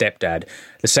dad and a stepdad,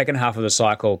 the second half of the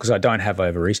cycle, because I don't have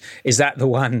ovaries, is that the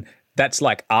one that's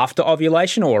like after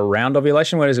ovulation or around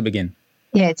ovulation? Where does it begin?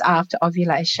 Yeah, it's after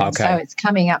ovulation. Okay. So it's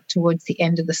coming up towards the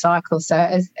end of the cycle.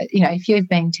 So, if you've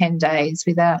been 10 days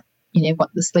without, what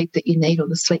the sleep that you need or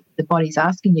the sleep the body's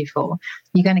asking you for,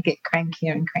 you're going to get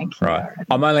crankier and crankier. Right.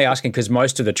 I'm only asking because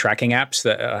most of the tracking apps,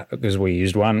 because we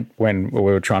used one when we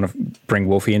were trying to bring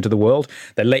Wolfie into the world,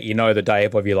 they let you know the day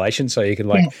of ovulation so you can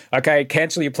okay,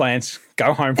 cancel your plans,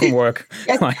 go home from work.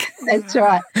 That's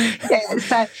right. Yeah,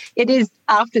 so it is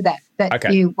after that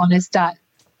you want to start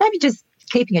maybe just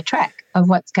keeping a track of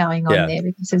what's going on there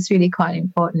because it's really quite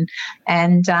important.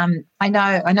 And I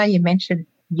know you mentioned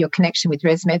your connection with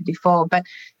ResMed before, but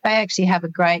they actually have a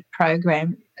great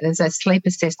program. There's a sleep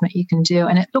assessment you can do,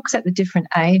 and it looks at the different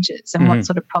ages and what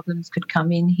sort of problems could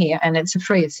come in here. And it's a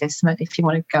free assessment if you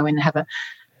want to go in and have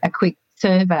a quick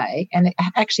survey, and it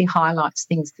actually highlights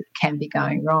things that can be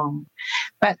going wrong.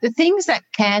 But the things that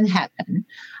can happen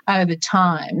over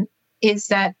time is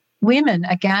that women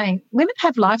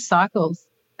have life cycles,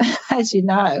 as you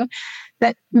know,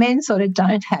 that men sort of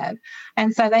don't have.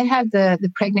 And so they have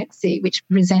the pregnancy, which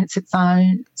presents its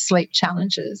own sleep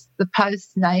challenges, the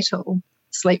postnatal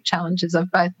sleep challenges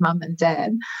of both mum and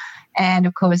dad, and,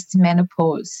 of course,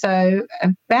 menopause. So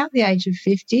about the age of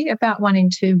 50, about 1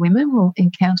 in 2 women will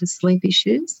encounter sleep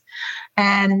issues.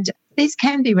 And these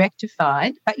can be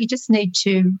rectified, but you just need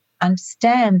to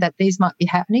understand that these might be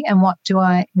happening and what do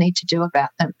I need to do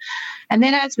about them. And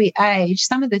then as we age,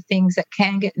 some of the things that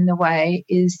can get in the way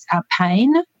is our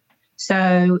pain.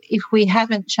 So if we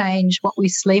haven't changed what we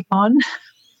sleep on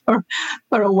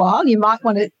for a while, you might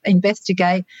want to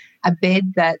investigate a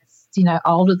bed that's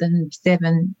older than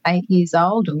 7, 8 years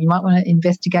old, or you might want to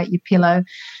investigate your pillow.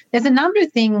 There's a number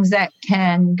of things that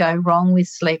can go wrong with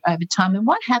sleep over time. And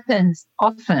what happens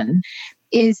often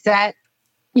is that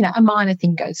a minor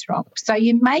thing goes wrong. So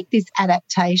you make this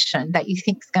adaptation that you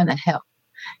think is going to help.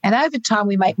 And over time,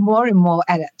 we make more and more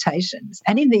adaptations.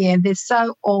 And in the end, they're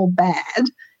so all bad,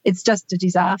 it's just a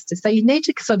disaster. So you need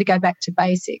to sort of go back to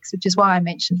basics, which is why I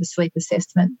mentioned the sleep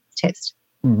assessment test.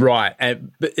 Right.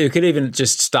 But it could even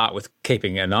just start with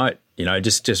keeping a note,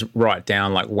 just write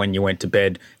down like when you went to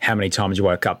bed, how many times you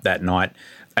woke up that night,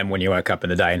 and when you woke up in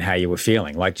the day and how you were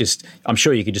feeling. I'm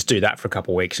sure you could just do that for a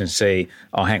couple of weeks and see,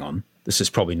 oh, hang on, this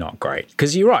is probably not great.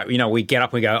 Because you're right, we get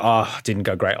up, we go, oh, it didn't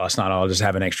go great last night. I'll just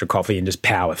have an extra coffee and just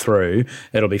power through.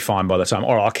 It'll be fine by the time,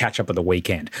 or I'll catch up at the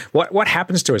weekend. What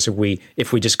happens to us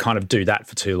if we just kind of do that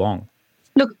for too long?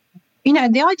 Look,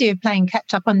 the idea of playing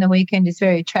catch up on the weekend is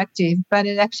very attractive, but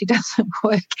it actually doesn't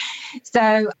work.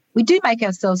 So we do make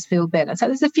ourselves feel better. So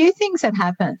there's a few things that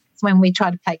happen when we try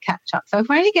to play catch up. So if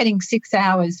we're only getting 6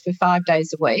 hours for 5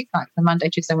 days a week, like the Monday,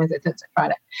 Tuesday, Wednesday, Thursday,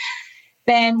 Friday,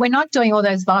 then we're not doing all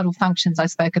those vital functions I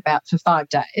spoke about for 5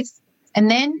 days. And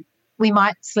then we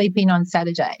might sleep in on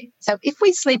Saturday. So if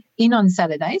we sleep in on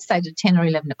Saturday, say to 10 or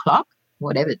 11 o'clock,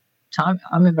 whatever time,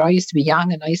 I remember I used to be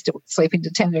young and I used to sleep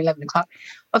into 10 or 11 o'clock.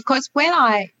 Of course, when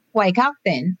I wake up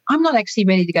then, I'm not actually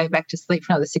ready to go back to sleep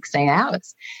for another 16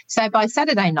 hours. So by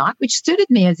Saturday night, which suited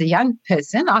me as a young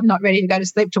person, I'm not ready to go to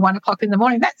sleep till 1 o'clock in the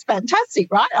morning. That's fantastic,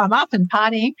 right? I'm up and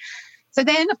partying. So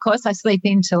then, of course, I sleep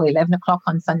in till 11 o'clock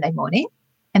on Sunday morning.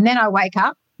 And then I wake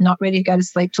up, not ready to go to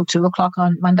sleep till 2 o'clock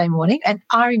on Monday morning. And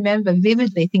I remember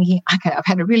vividly thinking, okay, I've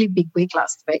had a really big week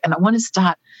last week and I want to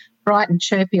start bright and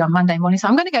chirpy on Monday morning. So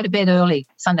I'm going to go to bed early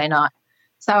Sunday night.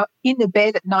 So in the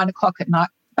bed at 9 o'clock at night,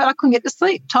 but I couldn't get to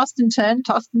sleep. Tossed and turned.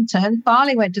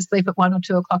 Finally went to sleep at 1 or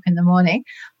 2 o'clock in the morning,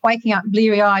 waking up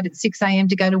bleary-eyed at 6 a.m.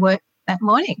 to go to work that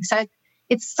morning. So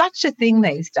it's such a thing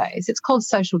these days. It's called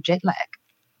social jet lag.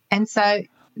 And so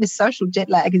this social jet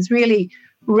lag is really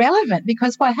relevant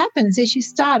because what happens is you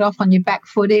start off on your back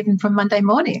foot even from Monday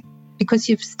morning because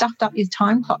you've stuffed up your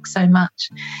time clock so much.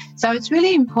 So it's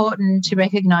really important to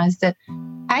recognise that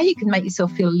A, you can make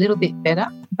yourself feel a little bit better,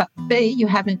 but B, you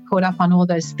haven't caught up on all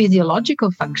those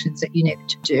physiological functions that you need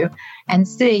to do, and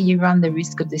C, you run the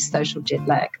risk of this social jet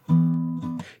lag.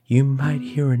 You might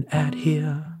hear an ad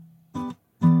here.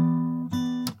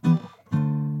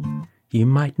 You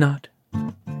might not.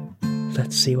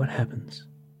 Let's see what happens.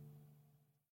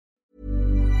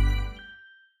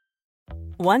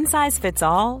 One size fits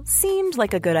all seemed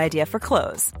like a good idea for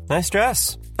clothes. Nice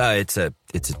dress. It's a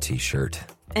t-shirt.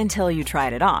 Until you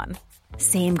tried it on.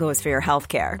 Same goes for your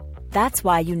healthcare. That's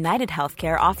why United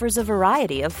Healthcare offers a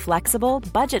variety of flexible,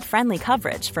 budget-friendly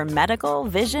coverage for medical,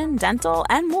 vision, dental,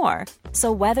 and more.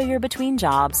 So whether you're between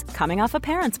jobs, coming off a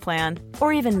parent's plan,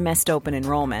 or even missed open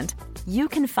enrollment, you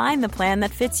can find the plan that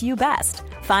fits you best.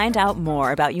 Find out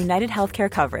more about United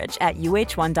Healthcare coverage at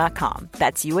uh1.com.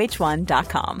 That's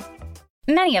uh1.com.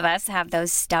 Many of us have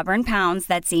those stubborn pounds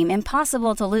that seem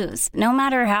impossible to lose, no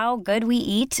matter how good we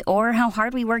eat or how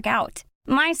hard we work out.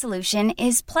 My solution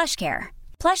is PlushCare.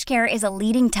 PlushCare is a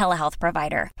leading telehealth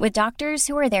provider with doctors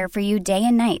who are there for you day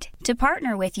and night to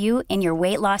partner with you in your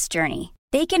weight loss journey.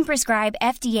 They can prescribe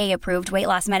FDA-approved weight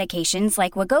loss medications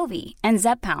like Wegovy and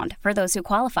Zepbound for those who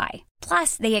qualify.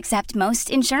 Plus, they accept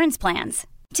most insurance plans.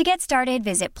 To get started,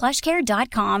 visit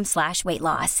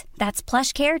plushcare.com/weightloss. That's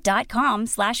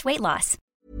plushcare.com/weightloss.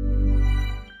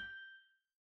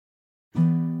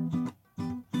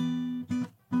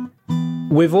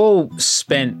 We've all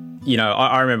spent,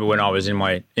 I remember when I was in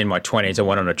my 20s, I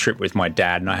went on a trip with my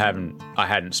dad, and I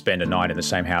hadn't spent a night in the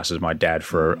same house as my dad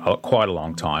for quite a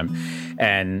long time.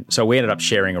 And so we ended up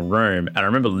sharing a room, and I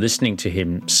remember listening to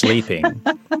him sleeping.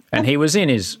 And he was in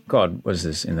his, God, was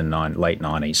this in the late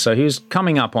 90s? So he was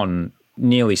coming up on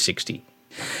nearly 60.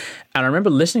 And I remember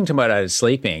listening to my dad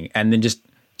sleeping and then just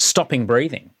stopping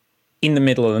breathing in the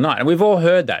middle of the night. And we've all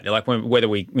heard that, like when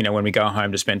we go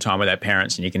home to spend time with our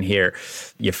parents and you can hear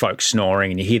your folks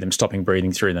snoring and you hear them stopping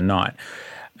breathing through the night.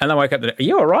 And they wake up, are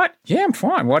you all right? Yeah, I'm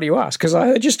fine. Why do you ask? Because I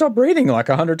heard you stop breathing like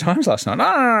 100 times last night.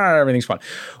 No, everything's fine.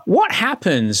 What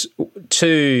happens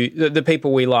to the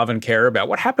people we love and care about?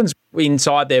 What happens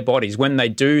inside their bodies when they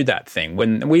do that thing?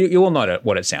 You all know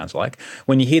what it sounds like.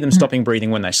 When you hear them stopping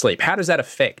breathing when they sleep, how does that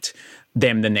affect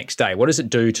them the next day? What does it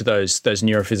do to those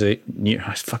neurophysical...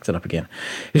 I fucked it up again.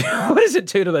 What does it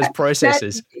do to those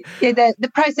processes?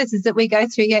 The processes that we go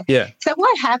through, yeah. So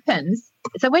what happens,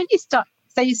 so when you stop,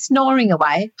 so you're snoring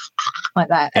away like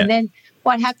that, and then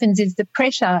what happens is the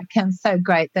pressure becomes so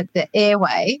great that the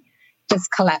airway just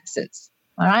collapses,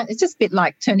 all right? It's just a bit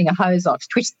like turning a hose off,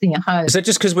 twisting a hose. Is that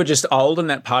just because we're just old and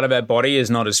that part of our body is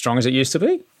not as strong as it used to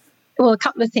be? Well, a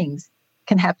couple of things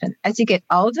can happen. As you get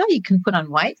older, you can put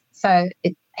on weight, so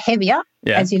it heavier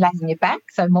as you lay on your back,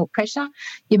 so more pressure.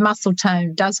 Your muscle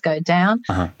tone does go down.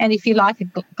 And if you like a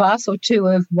glass or two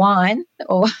of wine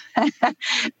or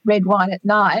red wine at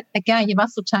night, again, your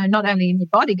muscle tone not only in your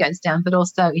body goes down, but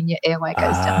also in your airway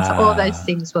goes down. So all those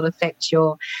things will affect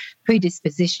your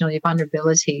predisposition or your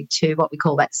vulnerability to what we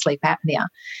call that sleep apnea.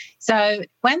 So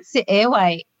once the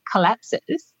airway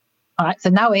collapses, all right,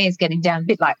 so no air is getting down, a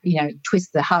bit like,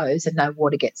 twist the hose and no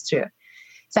water gets through.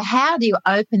 So how do you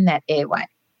open that airway?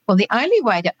 Well, the only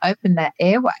way to open that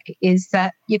airway is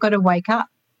that you've got to wake up.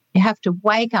 You have to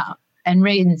wake up and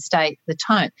reinstate the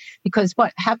tone, because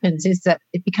what happens is that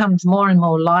it becomes more and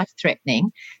more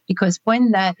life-threatening, because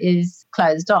when that is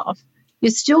closed off,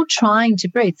 you're still trying to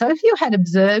breathe. So if you had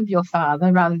observed your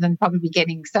father rather than probably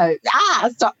getting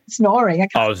stop snoring.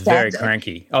 I was very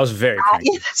cranky. Yeah,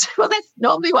 well, that's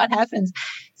normally what happens.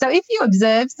 So if you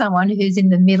observe someone who's in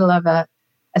the middle of a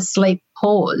sleep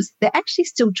pause, they're actually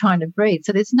still trying to breathe.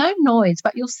 So there's no noise,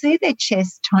 but you'll see their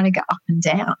chest trying to go up and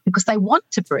down because they want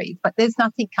to breathe, but there's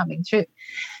nothing coming through.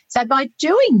 So by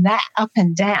doing that up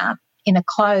and down in a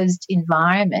closed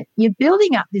environment, you're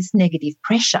building up this negative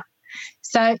pressure.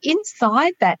 So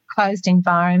inside that closed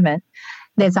environment,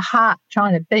 there's a heart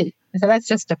trying to beat. So that's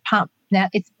just a pump. Now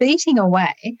it's beating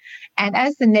away, and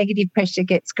as the negative pressure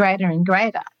gets greater and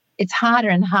greater, it's harder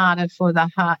and harder for the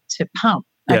heart to pump.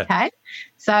 Yeah. Okay.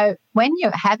 So when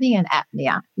you're having an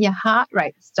apnea, your heart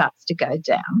rate starts to go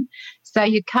down. So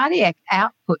your cardiac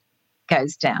output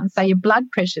goes down. So your blood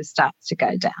pressure starts to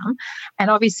go down. And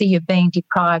obviously you're being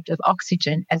deprived of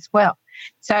oxygen as well.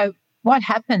 So what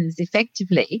happens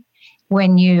effectively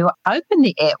when you open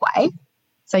the airway,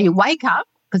 so you wake up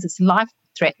because it's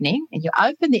life-threatening, and you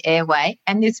open the airway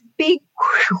and this big,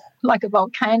 like a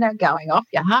volcano going off,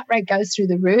 your heart rate goes through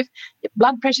the roof, your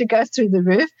blood pressure goes through the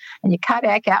roof, and your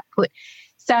cardiac output.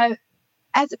 So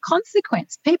as a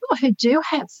consequence, people who do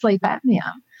have sleep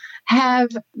apnea have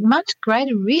much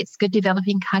greater risk of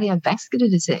developing cardiovascular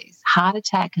disease, heart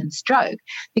attack and stroke,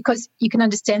 because you can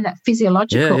understand that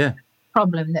physiological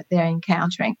problem that they're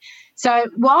encountering. So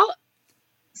while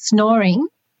snoring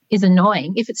is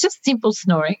annoying, if it's just simple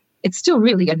snoring, it's still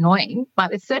really annoying,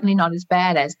 but it's certainly not as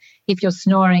bad as if you're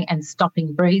snoring and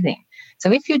stopping breathing.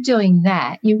 So if you're doing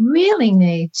that, you really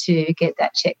need to get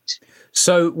that checked.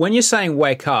 So when you're saying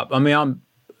wake up, I mean,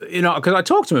 because I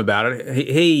talked to him about it,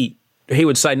 he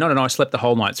would say, no, I slept the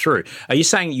whole night through. Are you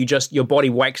saying your body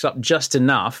wakes up just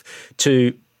enough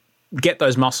to get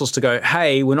those muscles to go,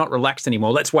 hey, we're not relaxed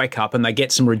anymore, let's wake up, and they get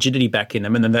some rigidity back in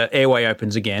them, and then the airway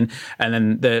opens again, and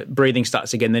then the breathing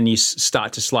starts again, then you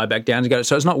start to slide back down to go.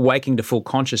 So it's not waking to full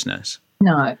consciousness.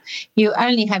 No, you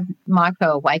only have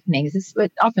micro awakenings. This is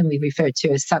what often we refer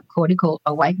to as subcortical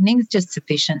awakenings, just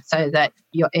sufficient so that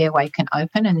your airway can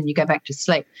open and then you go back to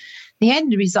sleep. The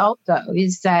end result, though,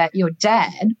 is that your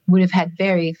dad would have had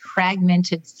very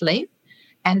fragmented sleep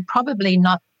and probably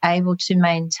not able to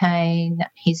maintain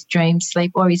his dream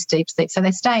sleep or his deep sleep. So they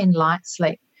stay in light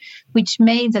sleep, which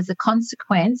means as a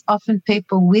consequence, often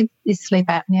people with this sleep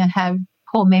apnea have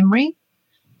poor memory.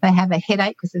 They have a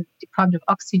headache because they're deprived of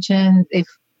oxygen, they're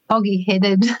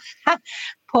foggy-headed,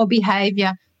 poor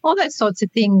behaviour, all those sorts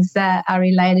of things that are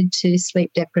related to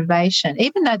sleep deprivation,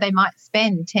 even though they might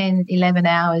spend 10, 11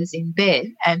 hours in bed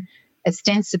and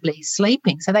ostensibly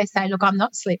sleeping. So they say, look, I'm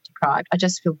not sleep deprived, I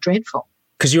just feel dreadful.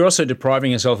 Because you're also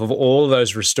depriving yourself of all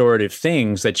those restorative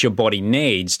things that your body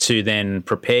needs to then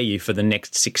prepare you for the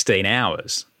next 16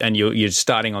 hours. And you're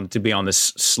starting to be on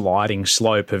this sliding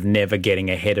slope of never getting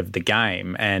ahead of the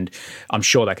game. And I'm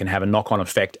sure that can have a knock-on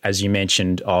effect, as you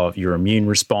mentioned, of your immune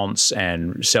response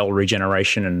and cell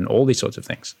regeneration and all these sorts of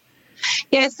things.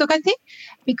 Yes, look, I think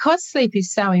because sleep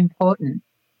is so important,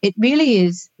 it really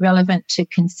is relevant to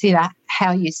consider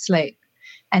how you sleep.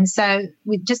 And so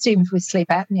even with sleep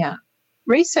apnea,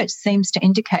 research seems to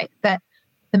indicate that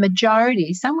the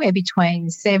majority, somewhere between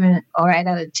 7 or 8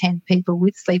 out of 10 people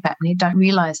with sleep apnea don't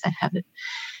realise they have it.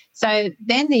 So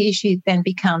then the issue then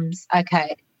becomes,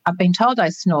 okay, I've been told I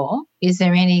snore. Is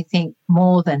there anything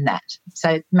more than that?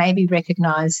 So maybe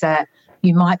recognise that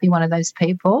you might be one of those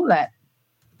people that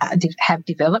have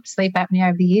developed sleep apnea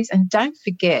over the years. And don't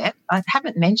forget, I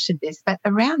haven't mentioned this, but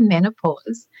around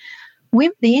menopause,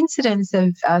 the incidence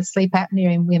of sleep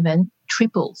apnea in women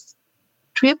triples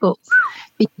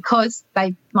because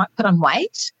they might put on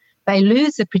weight, they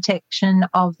lose the protection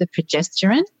of the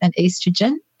progesterone and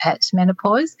estrogen at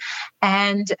menopause,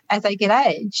 and as they get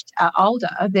older,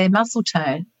 their muscle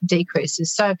tone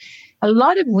decreases. So a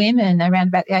lot of women around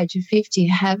about the age of 50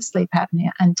 have sleep apnea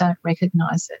and don't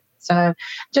recognise it. So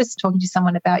just talking to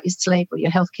someone about your sleep or your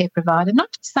healthcare provider,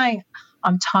 not just saying,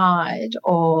 I'm tired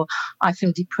or I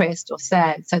feel depressed or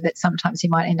sad, so that sometimes you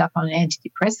might end up on an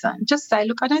antidepressant. Just say,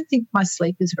 look, I don't think my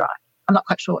sleep is right. I'm not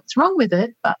quite sure what's wrong with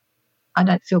it, but I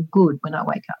don't feel good when I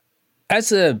wake up.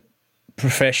 As a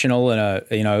professional and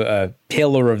a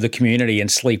pillar of the community in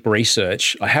sleep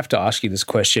research, I have to ask you this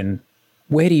question.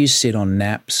 Where do you sit on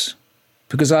naps?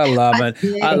 Because I love it.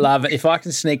 Yeah. I love it. If I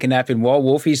can sneak a nap in while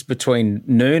Wolfie's between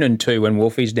noon and 2 when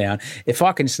Wolfie's down, if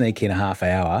I can sneak in a half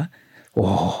hour,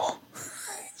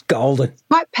 it's golden.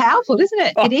 Quite powerful, isn't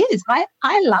it? It is.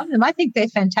 I love them. I think they're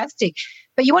fantastic.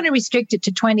 But you want to restrict it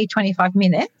to 20, 25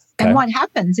 minutes. Okay. And what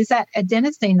happens is that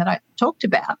adenosine that I talked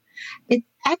about, it's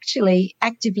actually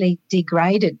actively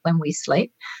degraded when we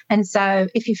sleep. And so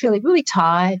if you feel really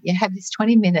tired, you have this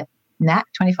 20-minute nap,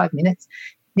 25 minutes,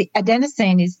 the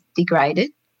adenosine is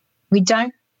degraded. We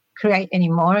don't create any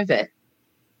more of it.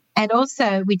 And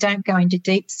also we don't go into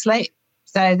deep sleep.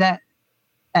 So that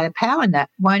power nap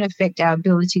won't affect our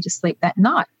ability to sleep that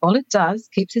night. All it does,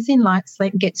 keeps us in light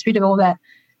sleep and gets rid of all that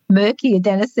murky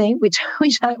adenosine, which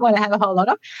we don't want to have a whole lot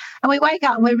of. And we wake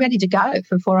up and we're ready to go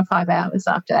for 4 or 5 hours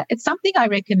after that. It's something I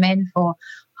recommend for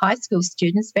high school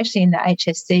students, especially in the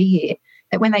HSC year,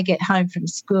 that when they get home from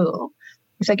school,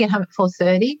 if they get home at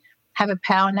 4:30, have a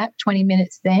power nap, 20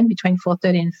 minutes then between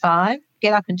 4:30 and 5,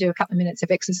 get up and do a couple of minutes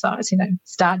of exercise,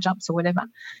 star jumps or whatever.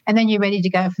 And then you're ready to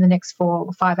go for the next 4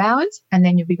 or 5 hours, and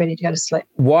then you'll be ready to go to sleep.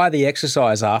 Why the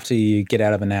exercise after you get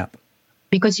out of a nap?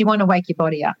 Because you want to wake your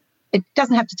body up. It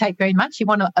doesn't have to take very much. You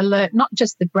want to alert not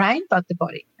just the brain, but the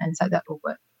body. And so that will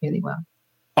work really well.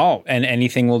 Oh, and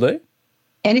anything will do?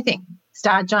 Anything.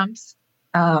 Star jumps.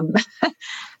 I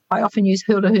often use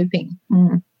hula hooping.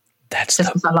 That's just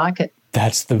because I like it.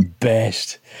 That's the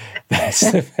best. That's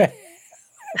the best.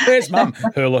 Where's Mum?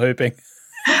 Hula hooping.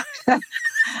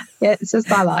 Yeah, it's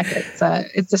just I like it. So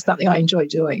it's just something I enjoy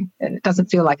doing. And it doesn't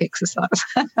feel like exercise.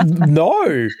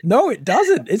 No, it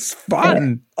doesn't. It's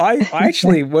fun. Yeah. I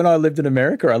actually, when I lived in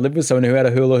America, I lived with someone who had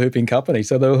a hula hooping company.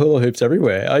 So there were hula hoops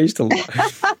everywhere. I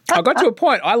got to a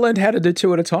point, I learned how to do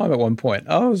 2 at a time at one point.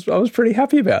 I was pretty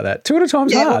happy about that. 2 at a time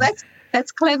is hard. Well,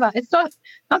 that's clever. It's not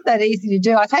that easy to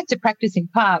do. I've had to practice in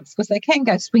parks because they can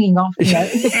go swinging off.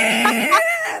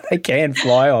 They can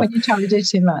fly off. When you try to do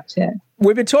too much, yeah.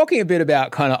 We've been talking a bit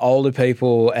about kind of older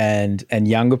people and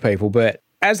younger people, but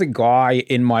as a guy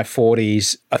in my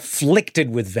 40s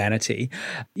afflicted with vanity,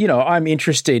 I'm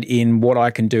interested in what I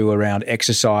can do around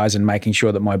exercise and making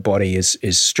sure that my body is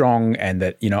strong and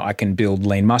that, I can build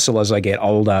lean muscle as I get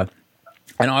older.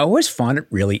 And I always find it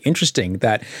really interesting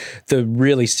that the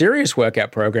really serious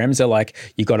workout programs are like,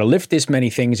 you got to lift this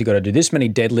many things, you got to do this many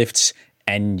deadlifts,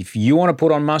 and if you want to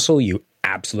put on muscle, you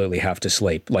absolutely have to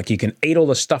sleep. Like you can eat all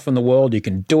the stuff in the world, you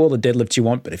can do all the deadlifts you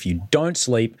want, but if you don't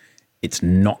sleep, it's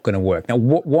not going to work. Now,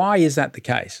 why is that the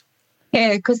case?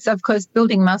 Yeah, because, of course,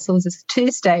 building muscles is a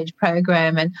 2-stage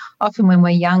program, and often when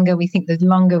we're younger, we think the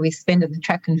longer we spend in the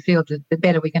track and field, the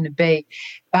better we're going to be.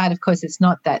 But, of course, it's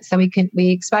not that. So we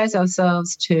expose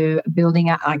ourselves to building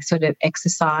up, like sort of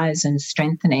exercise and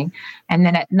strengthening, and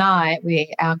then at night,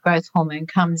 our growth hormone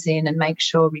comes in and makes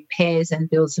sure repairs and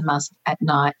builds the muscle at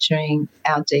night during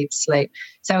our deep sleep.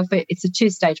 So it's a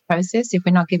 2-stage process. If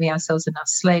we're not giving ourselves enough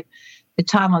sleep, the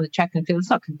time on the track and field is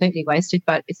not completely wasted,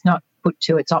 but it's not put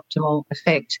to its optimal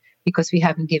effect because we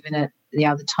haven't given it the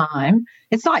other time.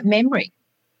 It's like memory.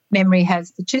 Memory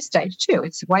has the 2-stage too.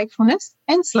 It's wakefulness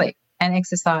and sleep, and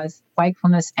exercise,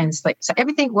 wakefulness and sleep. So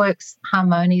everything works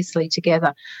harmoniously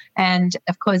together. And,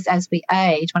 of course, as we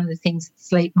age, one of the things,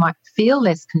 sleep might feel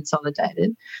less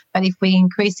consolidated, but if we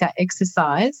increase our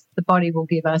exercise, the body will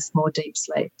give us more deep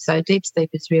sleep. So deep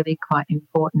sleep is really quite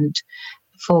important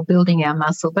for building our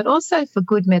muscle, but also for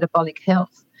good metabolic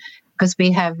health, because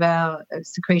we have our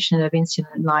secretion of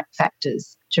insulin-like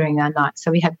factors during our night.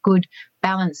 So we have good,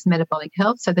 balanced metabolic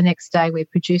health. So the next day we're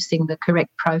producing the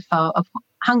correct profile of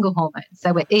hunger hormones.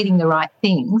 So we're eating the right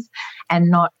things and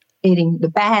not eating the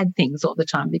bad things all the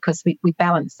time, because we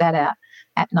balance that out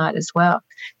at night as well.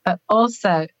 But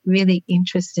also, really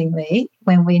interestingly,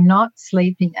 when we're not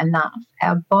sleeping enough,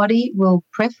 our body will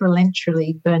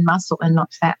preferentially burn muscle and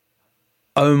not fat.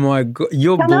 Oh my God,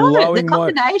 you're blowing the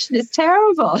combination is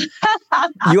terrible.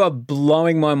 You are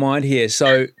blowing my mind here.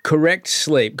 So correct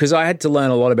sleep, because I had to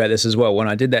learn a lot about this as well. When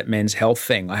I did that men's health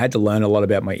thing, I had to learn a lot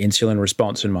about my insulin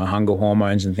response and my hunger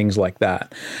hormones and things like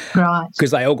that. Right.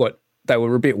 Because they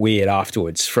were a bit weird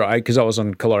afterwards. Because I was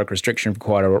on caloric restriction for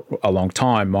quite a long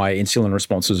time, my insulin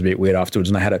response was a bit weird afterwards,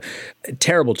 and I had a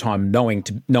terrible time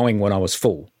knowing when I was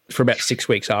full. For about 6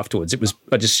 weeks afterwards,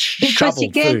 I just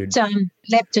shoveled food. Because you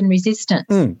get leptin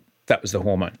resistance. That was the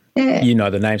hormone. Yeah. You know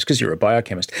the names because you're a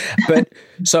biochemist. But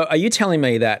so are you telling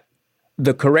me that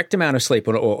the correct amount of sleep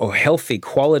or healthy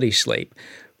quality sleep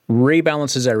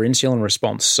rebalances our insulin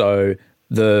response. So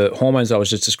the hormones I was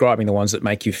just describing, the ones that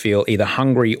make you feel either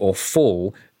hungry or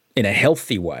full in a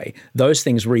healthy way, those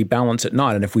things rebalance at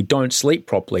night. And if we don't sleep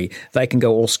properly, they can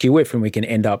go all skew-if and we can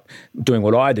end up doing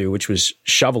what I do, which was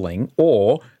shoveling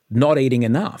or not eating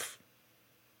enough.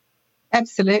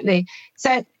 Absolutely.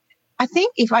 So I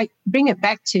think if I bring it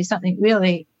back to something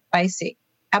really basic,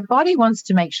 our body wants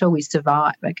to make sure we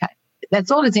survive, okay?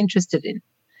 That's all it's interested in.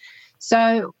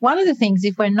 So one of the things,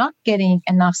 if we're not getting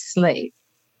enough sleep,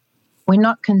 we're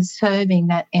not conserving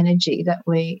that energy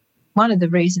one of the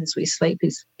reasons we sleep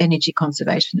is energy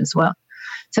conservation as well.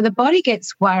 So the body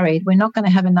gets worried we're not going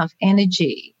to have enough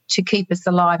energy to keep us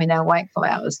alive in our wakeful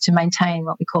hours to maintain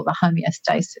what we call the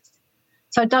homeostasis.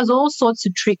 So it does all sorts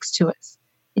of tricks to us.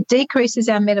 It decreases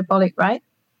our metabolic rate.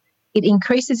 It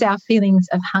increases our feelings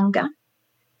of hunger.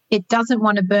 It doesn't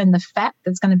want to burn the fat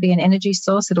that's going to be an energy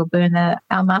source. It'll burn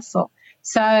our muscle.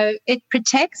 So it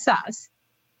protects us.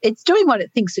 It's doing what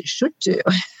it thinks it should do,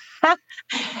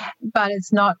 but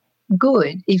it's not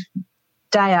good if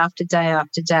day after day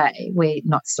after day we're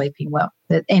not sleeping well.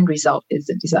 The end result is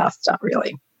a disaster,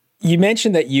 really. You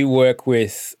mentioned that you work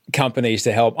with companies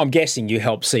to help. I'm guessing you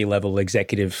help C-level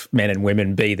executive men and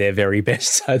women be their very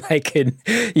best so they can,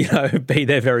 be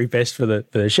their very best for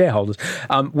the shareholders.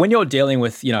 When you're dealing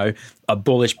with, a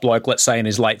bullish bloke, let's say in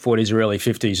his late 40s or early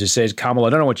 50s, who says, Carmel,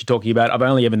 I don't know what you're talking about. I've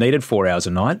only ever needed 4 hours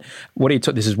a night.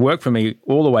 This has worked for me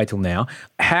all the way till now.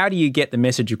 How do you get the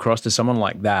message across to someone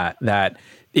like that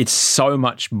it's so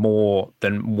much more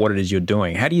than what it is you're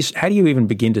doing? How do you even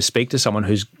begin to speak to someone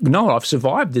who's, no, I've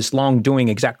survived this long doing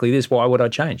exactly this. Why would I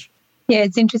change? Yeah,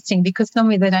 it's interesting because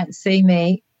normally they don't see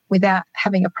me without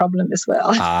having a problem as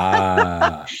well.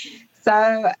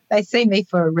 So they see me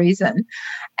for a reason.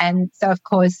 And so, of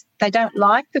course, they don't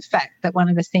like the fact that one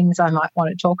of the things I might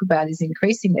want to talk about is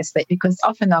increasing their sleep, because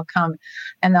often they'll come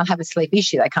and they'll have a sleep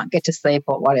issue. They can't get to sleep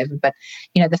or whatever. But,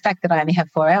 the fact that I only have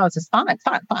 4 hours is fine,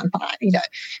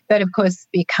 But, of course,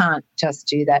 you can't just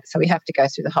do that. So we have to go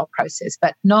through the whole process.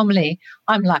 But normally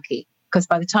I'm lucky because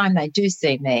by the time they do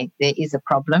see me, there is a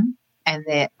problem and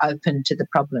they're open to the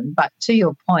problem. But to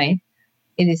your point,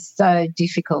 it is so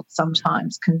difficult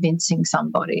sometimes convincing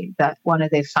somebody that one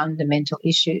of their fundamental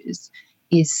issues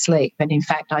is sleep. And in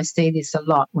fact, I see this a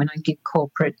lot when I give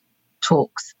corporate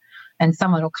talks, and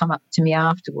someone will come up to me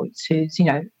afterwards who's,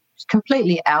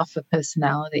 completely alpha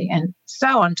personality and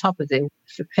so on top of their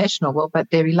professional world, but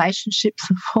their relationships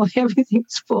are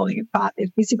everything's falling apart. Their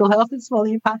physical health is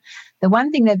falling apart. The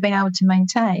one thing they've been able to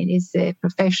maintain is their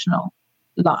professional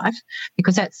life,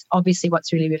 because that's obviously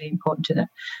what's really, really important to them.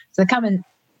 So they come and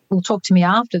will talk to me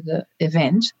after the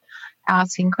event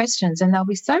asking questions, and they'll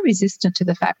be so resistant to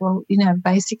the fact, well,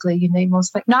 basically you need more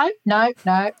sleep. No,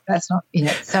 that's not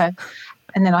So,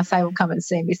 and then I say, well, come and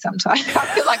see me sometime. I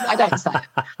feel like I don't say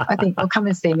it. I think, well, come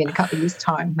and see me in a couple of years'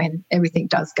 time when everything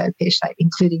does go pear-shaped,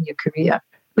 including your career,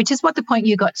 which is what the point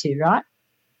you got to, right?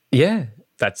 Yeah.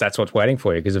 That's what's waiting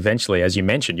for you, because eventually, as you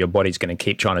mentioned, your body's going to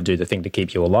keep trying to do the thing to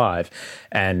keep you alive,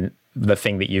 and the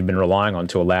thing that you've been relying on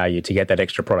to allow you to get that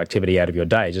extra productivity out of your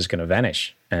day is just going to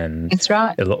vanish, and that's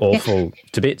right. It'll all fall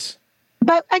to bits.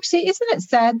 But actually, isn't it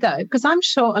sad though? Because I'm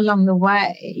sure along the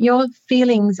way your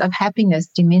feelings of happiness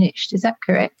diminished. Is that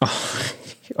correct?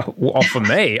 Well, for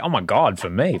me, oh my God,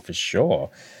 for me, for sure.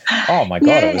 Oh my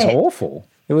God, It was awful.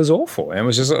 It was awful. And it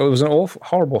was an awful,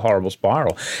 horrible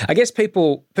spiral. I guess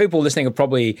people listening have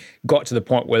probably got to the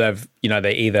point where they've,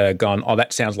 they either gone, oh,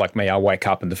 that sounds like me. I wake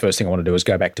up and the first thing I want to do is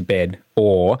go back to bed.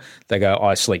 Or they go,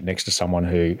 I sleep next to someone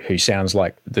who sounds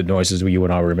like the noises you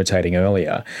and I were imitating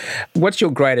earlier. What's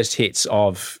your greatest hits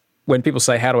of when people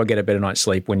say, how do I get a better night's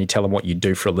sleep, when you tell them what you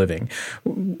do for a living?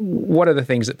 What are the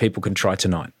things that people can try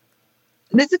tonight?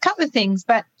 There's a couple of things,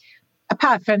 but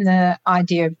apart from the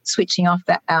idea of switching off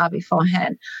that hour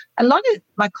beforehand, a lot of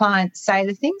my clients say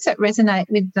the things that resonate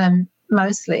with them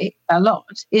mostly a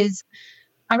lot is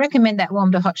I recommend that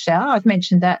warm to hot shower. I've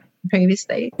mentioned that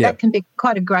previously. That can be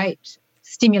quite a great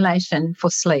stimulation for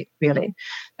sleep, really.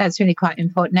 That's really quite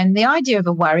important. And the idea of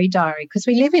a worry diary, because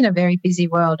we live in a very busy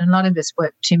world and a lot of us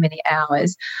work too many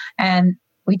hours and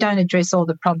we don't address all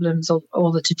the problems or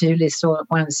all the to-do lists all at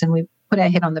once, and we put our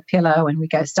head on the pillow and we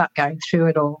start going through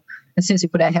it all. As soon as we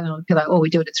put our head on the pillow, or we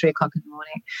do it at 3 o'clock in the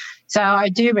morning. So I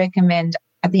do recommend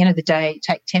at the end of the day,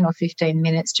 take 10 or 15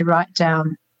 minutes to write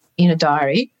down in a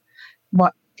diary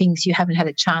what things you haven't had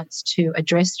a chance to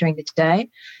address during the day.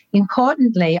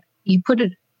 Importantly, you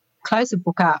close the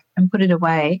book up and put it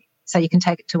away so you can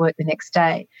take it to work the next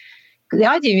day. The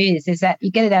idea is that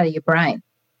you get it out of your brain.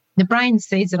 The brain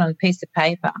sees it on a piece of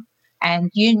paper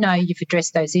And you know you've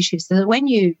addressed those issues so that when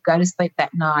you go to sleep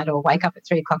that night or wake up at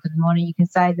 3 o'clock in the morning, you can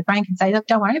say, the brain can say, look,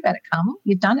 don't worry about it, Carmel.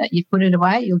 You've done it. You've put it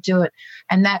away. You'll do it.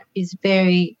 And that is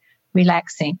very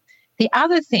relaxing. The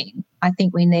other thing I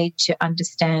think we need to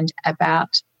understand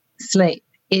about sleep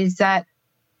is that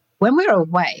when we're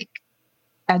awake,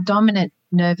 our dominant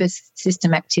nervous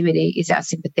system activity is our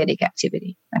sympathetic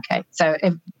activity. Okay, so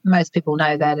most people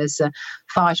know that as a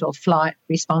fight or flight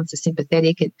response is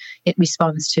sympathetic. It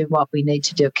responds to what we need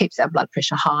to do. It keeps our blood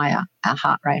pressure higher, our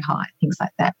heart rate high, things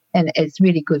like that. And it's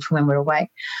really good for when we're awake.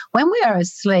 When we are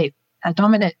asleep, our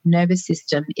dominant nervous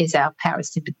system is our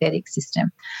parasympathetic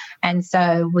system. And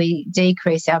so we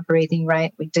decrease our breathing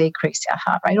rate, we decrease our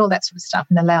heart rate, all that sort of stuff,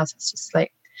 and allows us to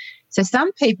sleep. So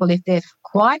some people, if they're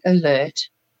quite alert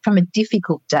from a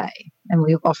difficult day, and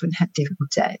we often have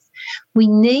difficult days, we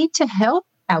need to help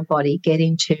our body get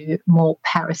into more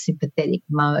parasympathetic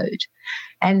mode.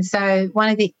 And so one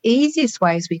of the easiest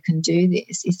ways we can do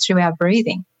this is through our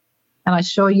breathing. And I'm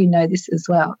sure you know this as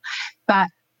well. But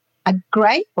a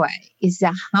great way is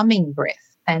a humming breath.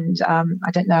 And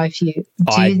I don't know if you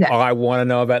do that. I want to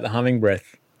know about the humming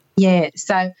breath. Yeah.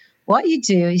 So what you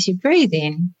do is you breathe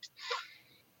in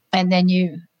and then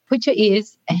you put your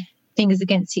fingers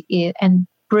against your ear and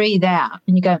breathe out.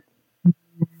 And you go,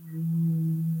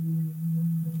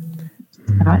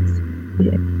 all right.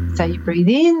 Yeah. So you breathe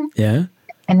in. Yeah.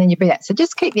 And then you breathe out. So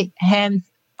just keep your hands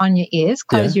on your ears,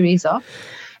 close your ears off.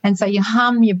 And so you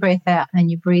hum your breath out and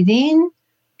you breathe in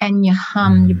and you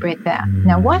hum your breath out.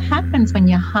 Now, what happens when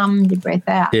you hum your breath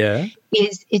out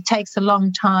is it takes a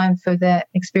long time for the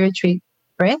expiratory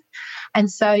breath. And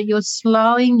so you're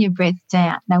slowing your breath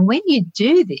down. Now, when you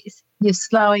do this, you're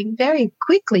slowing very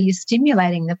quickly, you're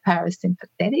stimulating the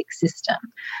parasympathetic system.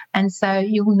 And so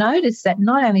you'll notice that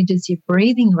not only does your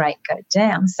breathing rate go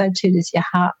down, so too does your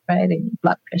heart rate and your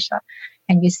blood pressure.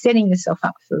 And you're setting yourself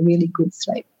up for really good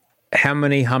sleep. How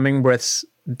many humming breaths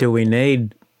do we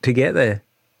need to get there?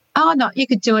 Oh, no, you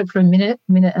could do it for a minute,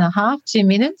 minute and a half, 2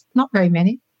 minutes, not very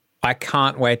many. I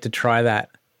can't wait to try that.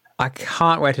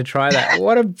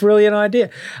 What a brilliant idea.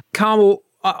 Carmel,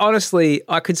 honestly,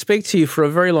 I could speak to you for a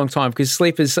very long time because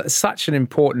sleep is such an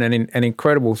important and an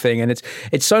incredible thing. And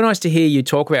it's so nice to hear you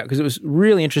talk about it because it was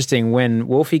really interesting when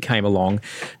Wolfie came along,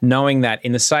 knowing that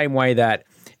in the same way that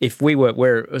if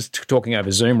we're talking over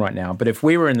Zoom right now, but if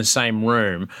we were in the same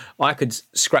room, I could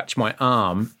scratch my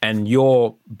arm and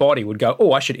your body would go,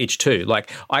 oh, I should itch too.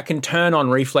 Like I can turn on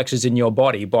reflexes in your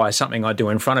body by something I do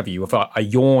in front of you, if I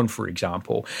yawn, for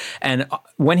example. And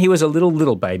when he was a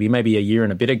little baby, maybe a year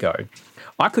and a bit ago,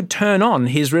 I could turn on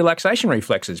his relaxation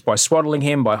reflexes by swaddling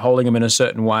him, by holding him in a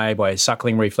certain way, by his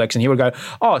suckling reflex, and he would go,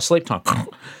 oh, sleep time.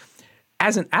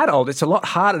 As an adult, it's a lot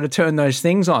harder to turn those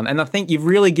things on. And I think you've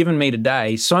really given me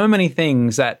today so many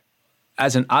things that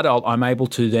as an adult I'm able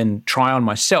to then try on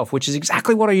myself, which is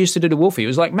exactly what I used to do to Wolfie. It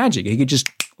was like magic. He could just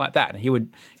like that. And he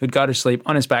would go to sleep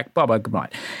on his back, bye-bye, good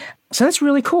night. So that's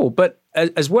really cool. But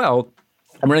as well,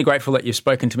 I'm really grateful that you've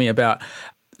spoken to me about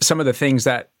some of the things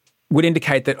that would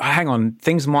indicate that, hang on,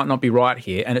 things might not be right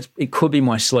here and it could be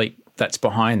my sleep that's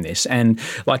behind this. And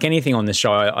like anything on this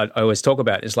show, I always talk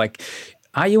about is like,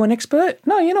 are you an expert?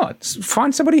 No, you're not.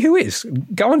 Find somebody who is.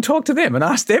 Go and talk to them and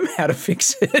ask them how to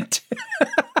fix it.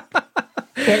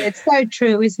 Yeah, it's so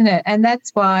true, isn't it? And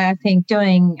that's why I think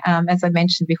doing, as I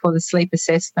mentioned before, the sleep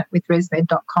assessment with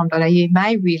resmed.com.au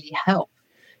may really help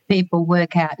people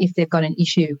work out if they've got an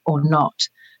issue or not.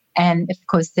 And, of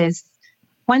course,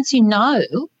 once you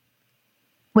know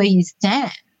where you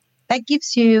stand, that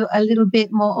gives you a little bit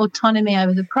more autonomy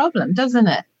over the problem, doesn't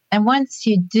it? And once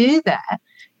you do that,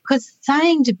 because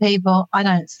saying to people, I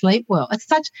don't sleep well,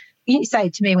 you say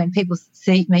to me when people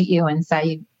meet you and say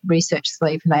you research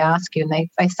sleep and they ask you and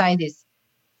they say this,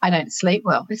 I don't sleep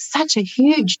well. It's such a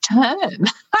huge term.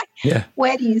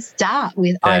 Where do you start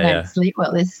with I don't sleep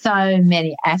well? There's so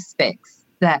many aspects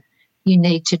that you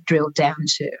need to drill down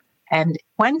to. And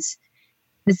once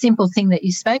the simple thing that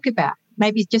you spoke about,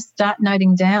 maybe just start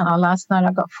noting down, oh, last night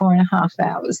I got 4.5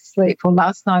 hours sleep, or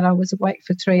last night I was awake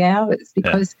for 3 hours,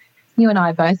 because you and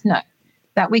I both know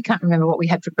that we can't remember what we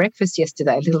had for breakfast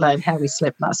yesterday, let alone how we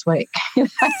slept last week.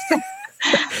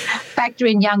 Factor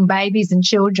in young babies and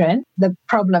children, the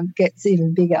problem gets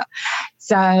even bigger.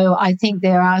 So I think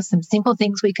there are some simple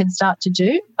things we can start to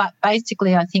do, but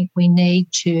basically I think we need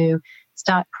to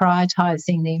start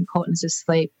prioritising the importance of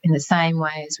sleep in the same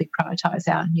way as we prioritise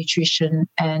our nutrition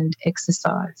and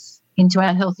exercise into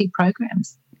our healthy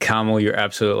programs. Carmel, you're an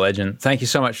absolute legend. Thank you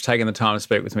so much for taking the time to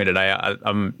speak with me today.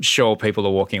 I'm sure people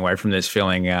are walking away from this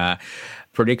feeling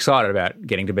pretty excited about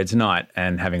getting to bed tonight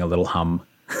and having a little hum.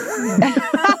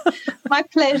 My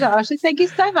pleasure, Ashley. Thank you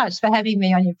so much for having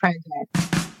me on your program.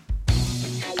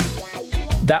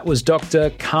 That was Dr.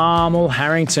 Carmel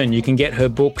Harrington. You can get her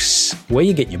books where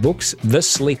you get your books. The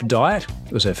Sleep Diet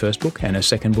was her first book, and her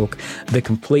second book, The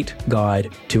Complete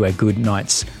Guide to a Good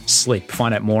Night's Sleep.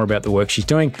 Find out more about the work she's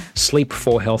doing,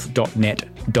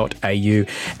 sleep4health.net.au.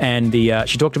 And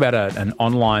she talked about an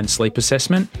online sleep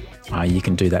assessment. You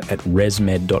can do that at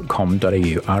resmed.com.au,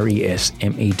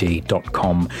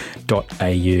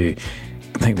 resmed.com.au.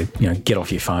 I think that, get off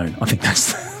your phone. I think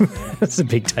that's a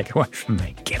big takeaway from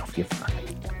me. Get off your phone.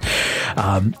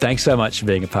 Thanks so much for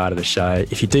being a part of the show.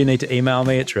 If you do need to email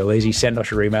me, it's real easy. Send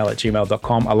us your email at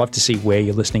gmail.com. I love to see where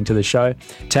you're listening to the show.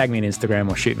 Tag me on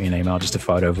Instagram or shoot me an email, just a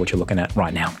photo of what you're looking at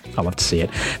right now. I love to see it.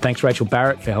 Thanks, Rachel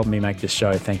Barrett, for helping me make this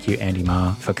show. Thank you, Andy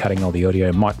Marr, for cutting all the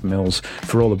audio. Mike Mills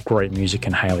for all the great music,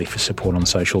 and Haley for support on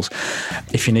socials.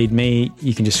 If you need me,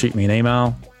 you can just shoot me an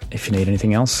email. If you need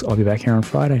anything else, I'll be back here on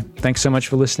Friday. Thanks so much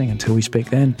for listening. Until we speak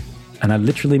then, and I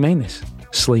literally mean this,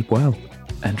 sleep well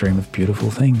and dream of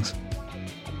beautiful things.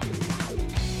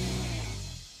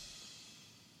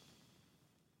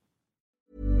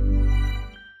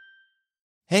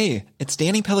 Hey, it's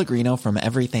Danny Pellegrino from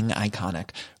Everything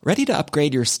Iconic. Ready to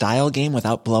upgrade your style game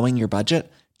without blowing your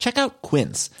budget? Check out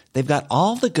Quince. They've got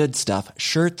all the good stuff,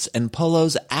 shirts and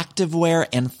polos, activewear,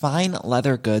 and fine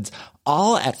leather goods,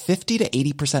 all at 50 to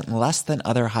 80% less than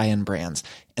other high-end brands.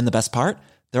 And the best part?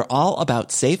 They're all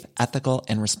about safe, ethical,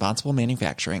 and responsible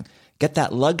manufacturing. Get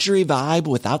that luxury vibe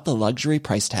without the luxury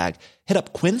price tag. Hit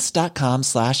up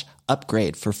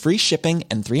quince.com/upgrade for free shipping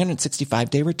and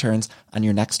 365-day returns on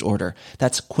your next order.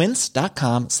 That's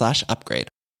quince.com/upgrade.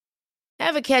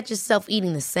 Ever catch yourself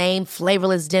eating the same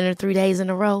flavorless dinner 3 days in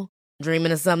a row?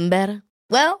 Dreaming of something better?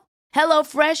 Well,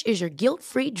 HelloFresh is your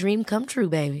guilt-free dream come true,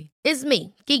 baby. It's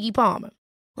me, Keke Palmer.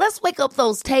 Let's wake up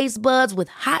those taste buds with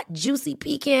hot, juicy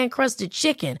pecan-crusted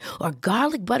chicken or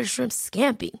garlic butter shrimp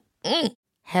scampi.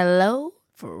 Hello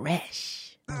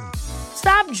Fresh.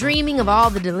 Stop dreaming of all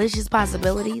the delicious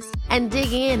possibilities and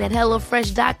dig in at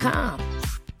HelloFresh.com.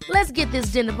 Let's get this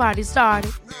dinner party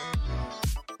started.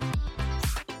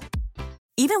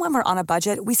 Even when we're on a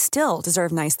budget, we still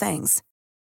deserve nice things.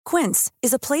 Quince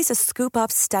is a place to scoop up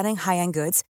stunning high-end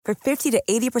goods for 50 to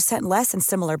 80% less than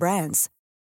similar brands.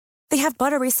 They have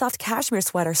buttery soft cashmere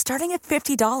sweaters starting at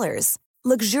 $50,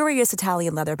 luxurious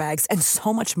Italian leather bags, and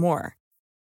so much more.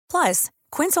 Plus,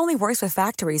 Quince only works with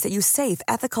factories that use safe,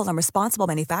 ethical, and responsible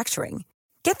manufacturing.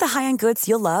 Get the high-end goods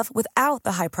you'll love without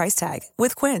the high price tag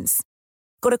with Quince.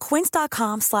 Go to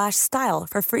quince.com/style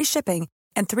for free shipping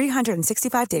and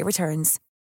 365-day returns.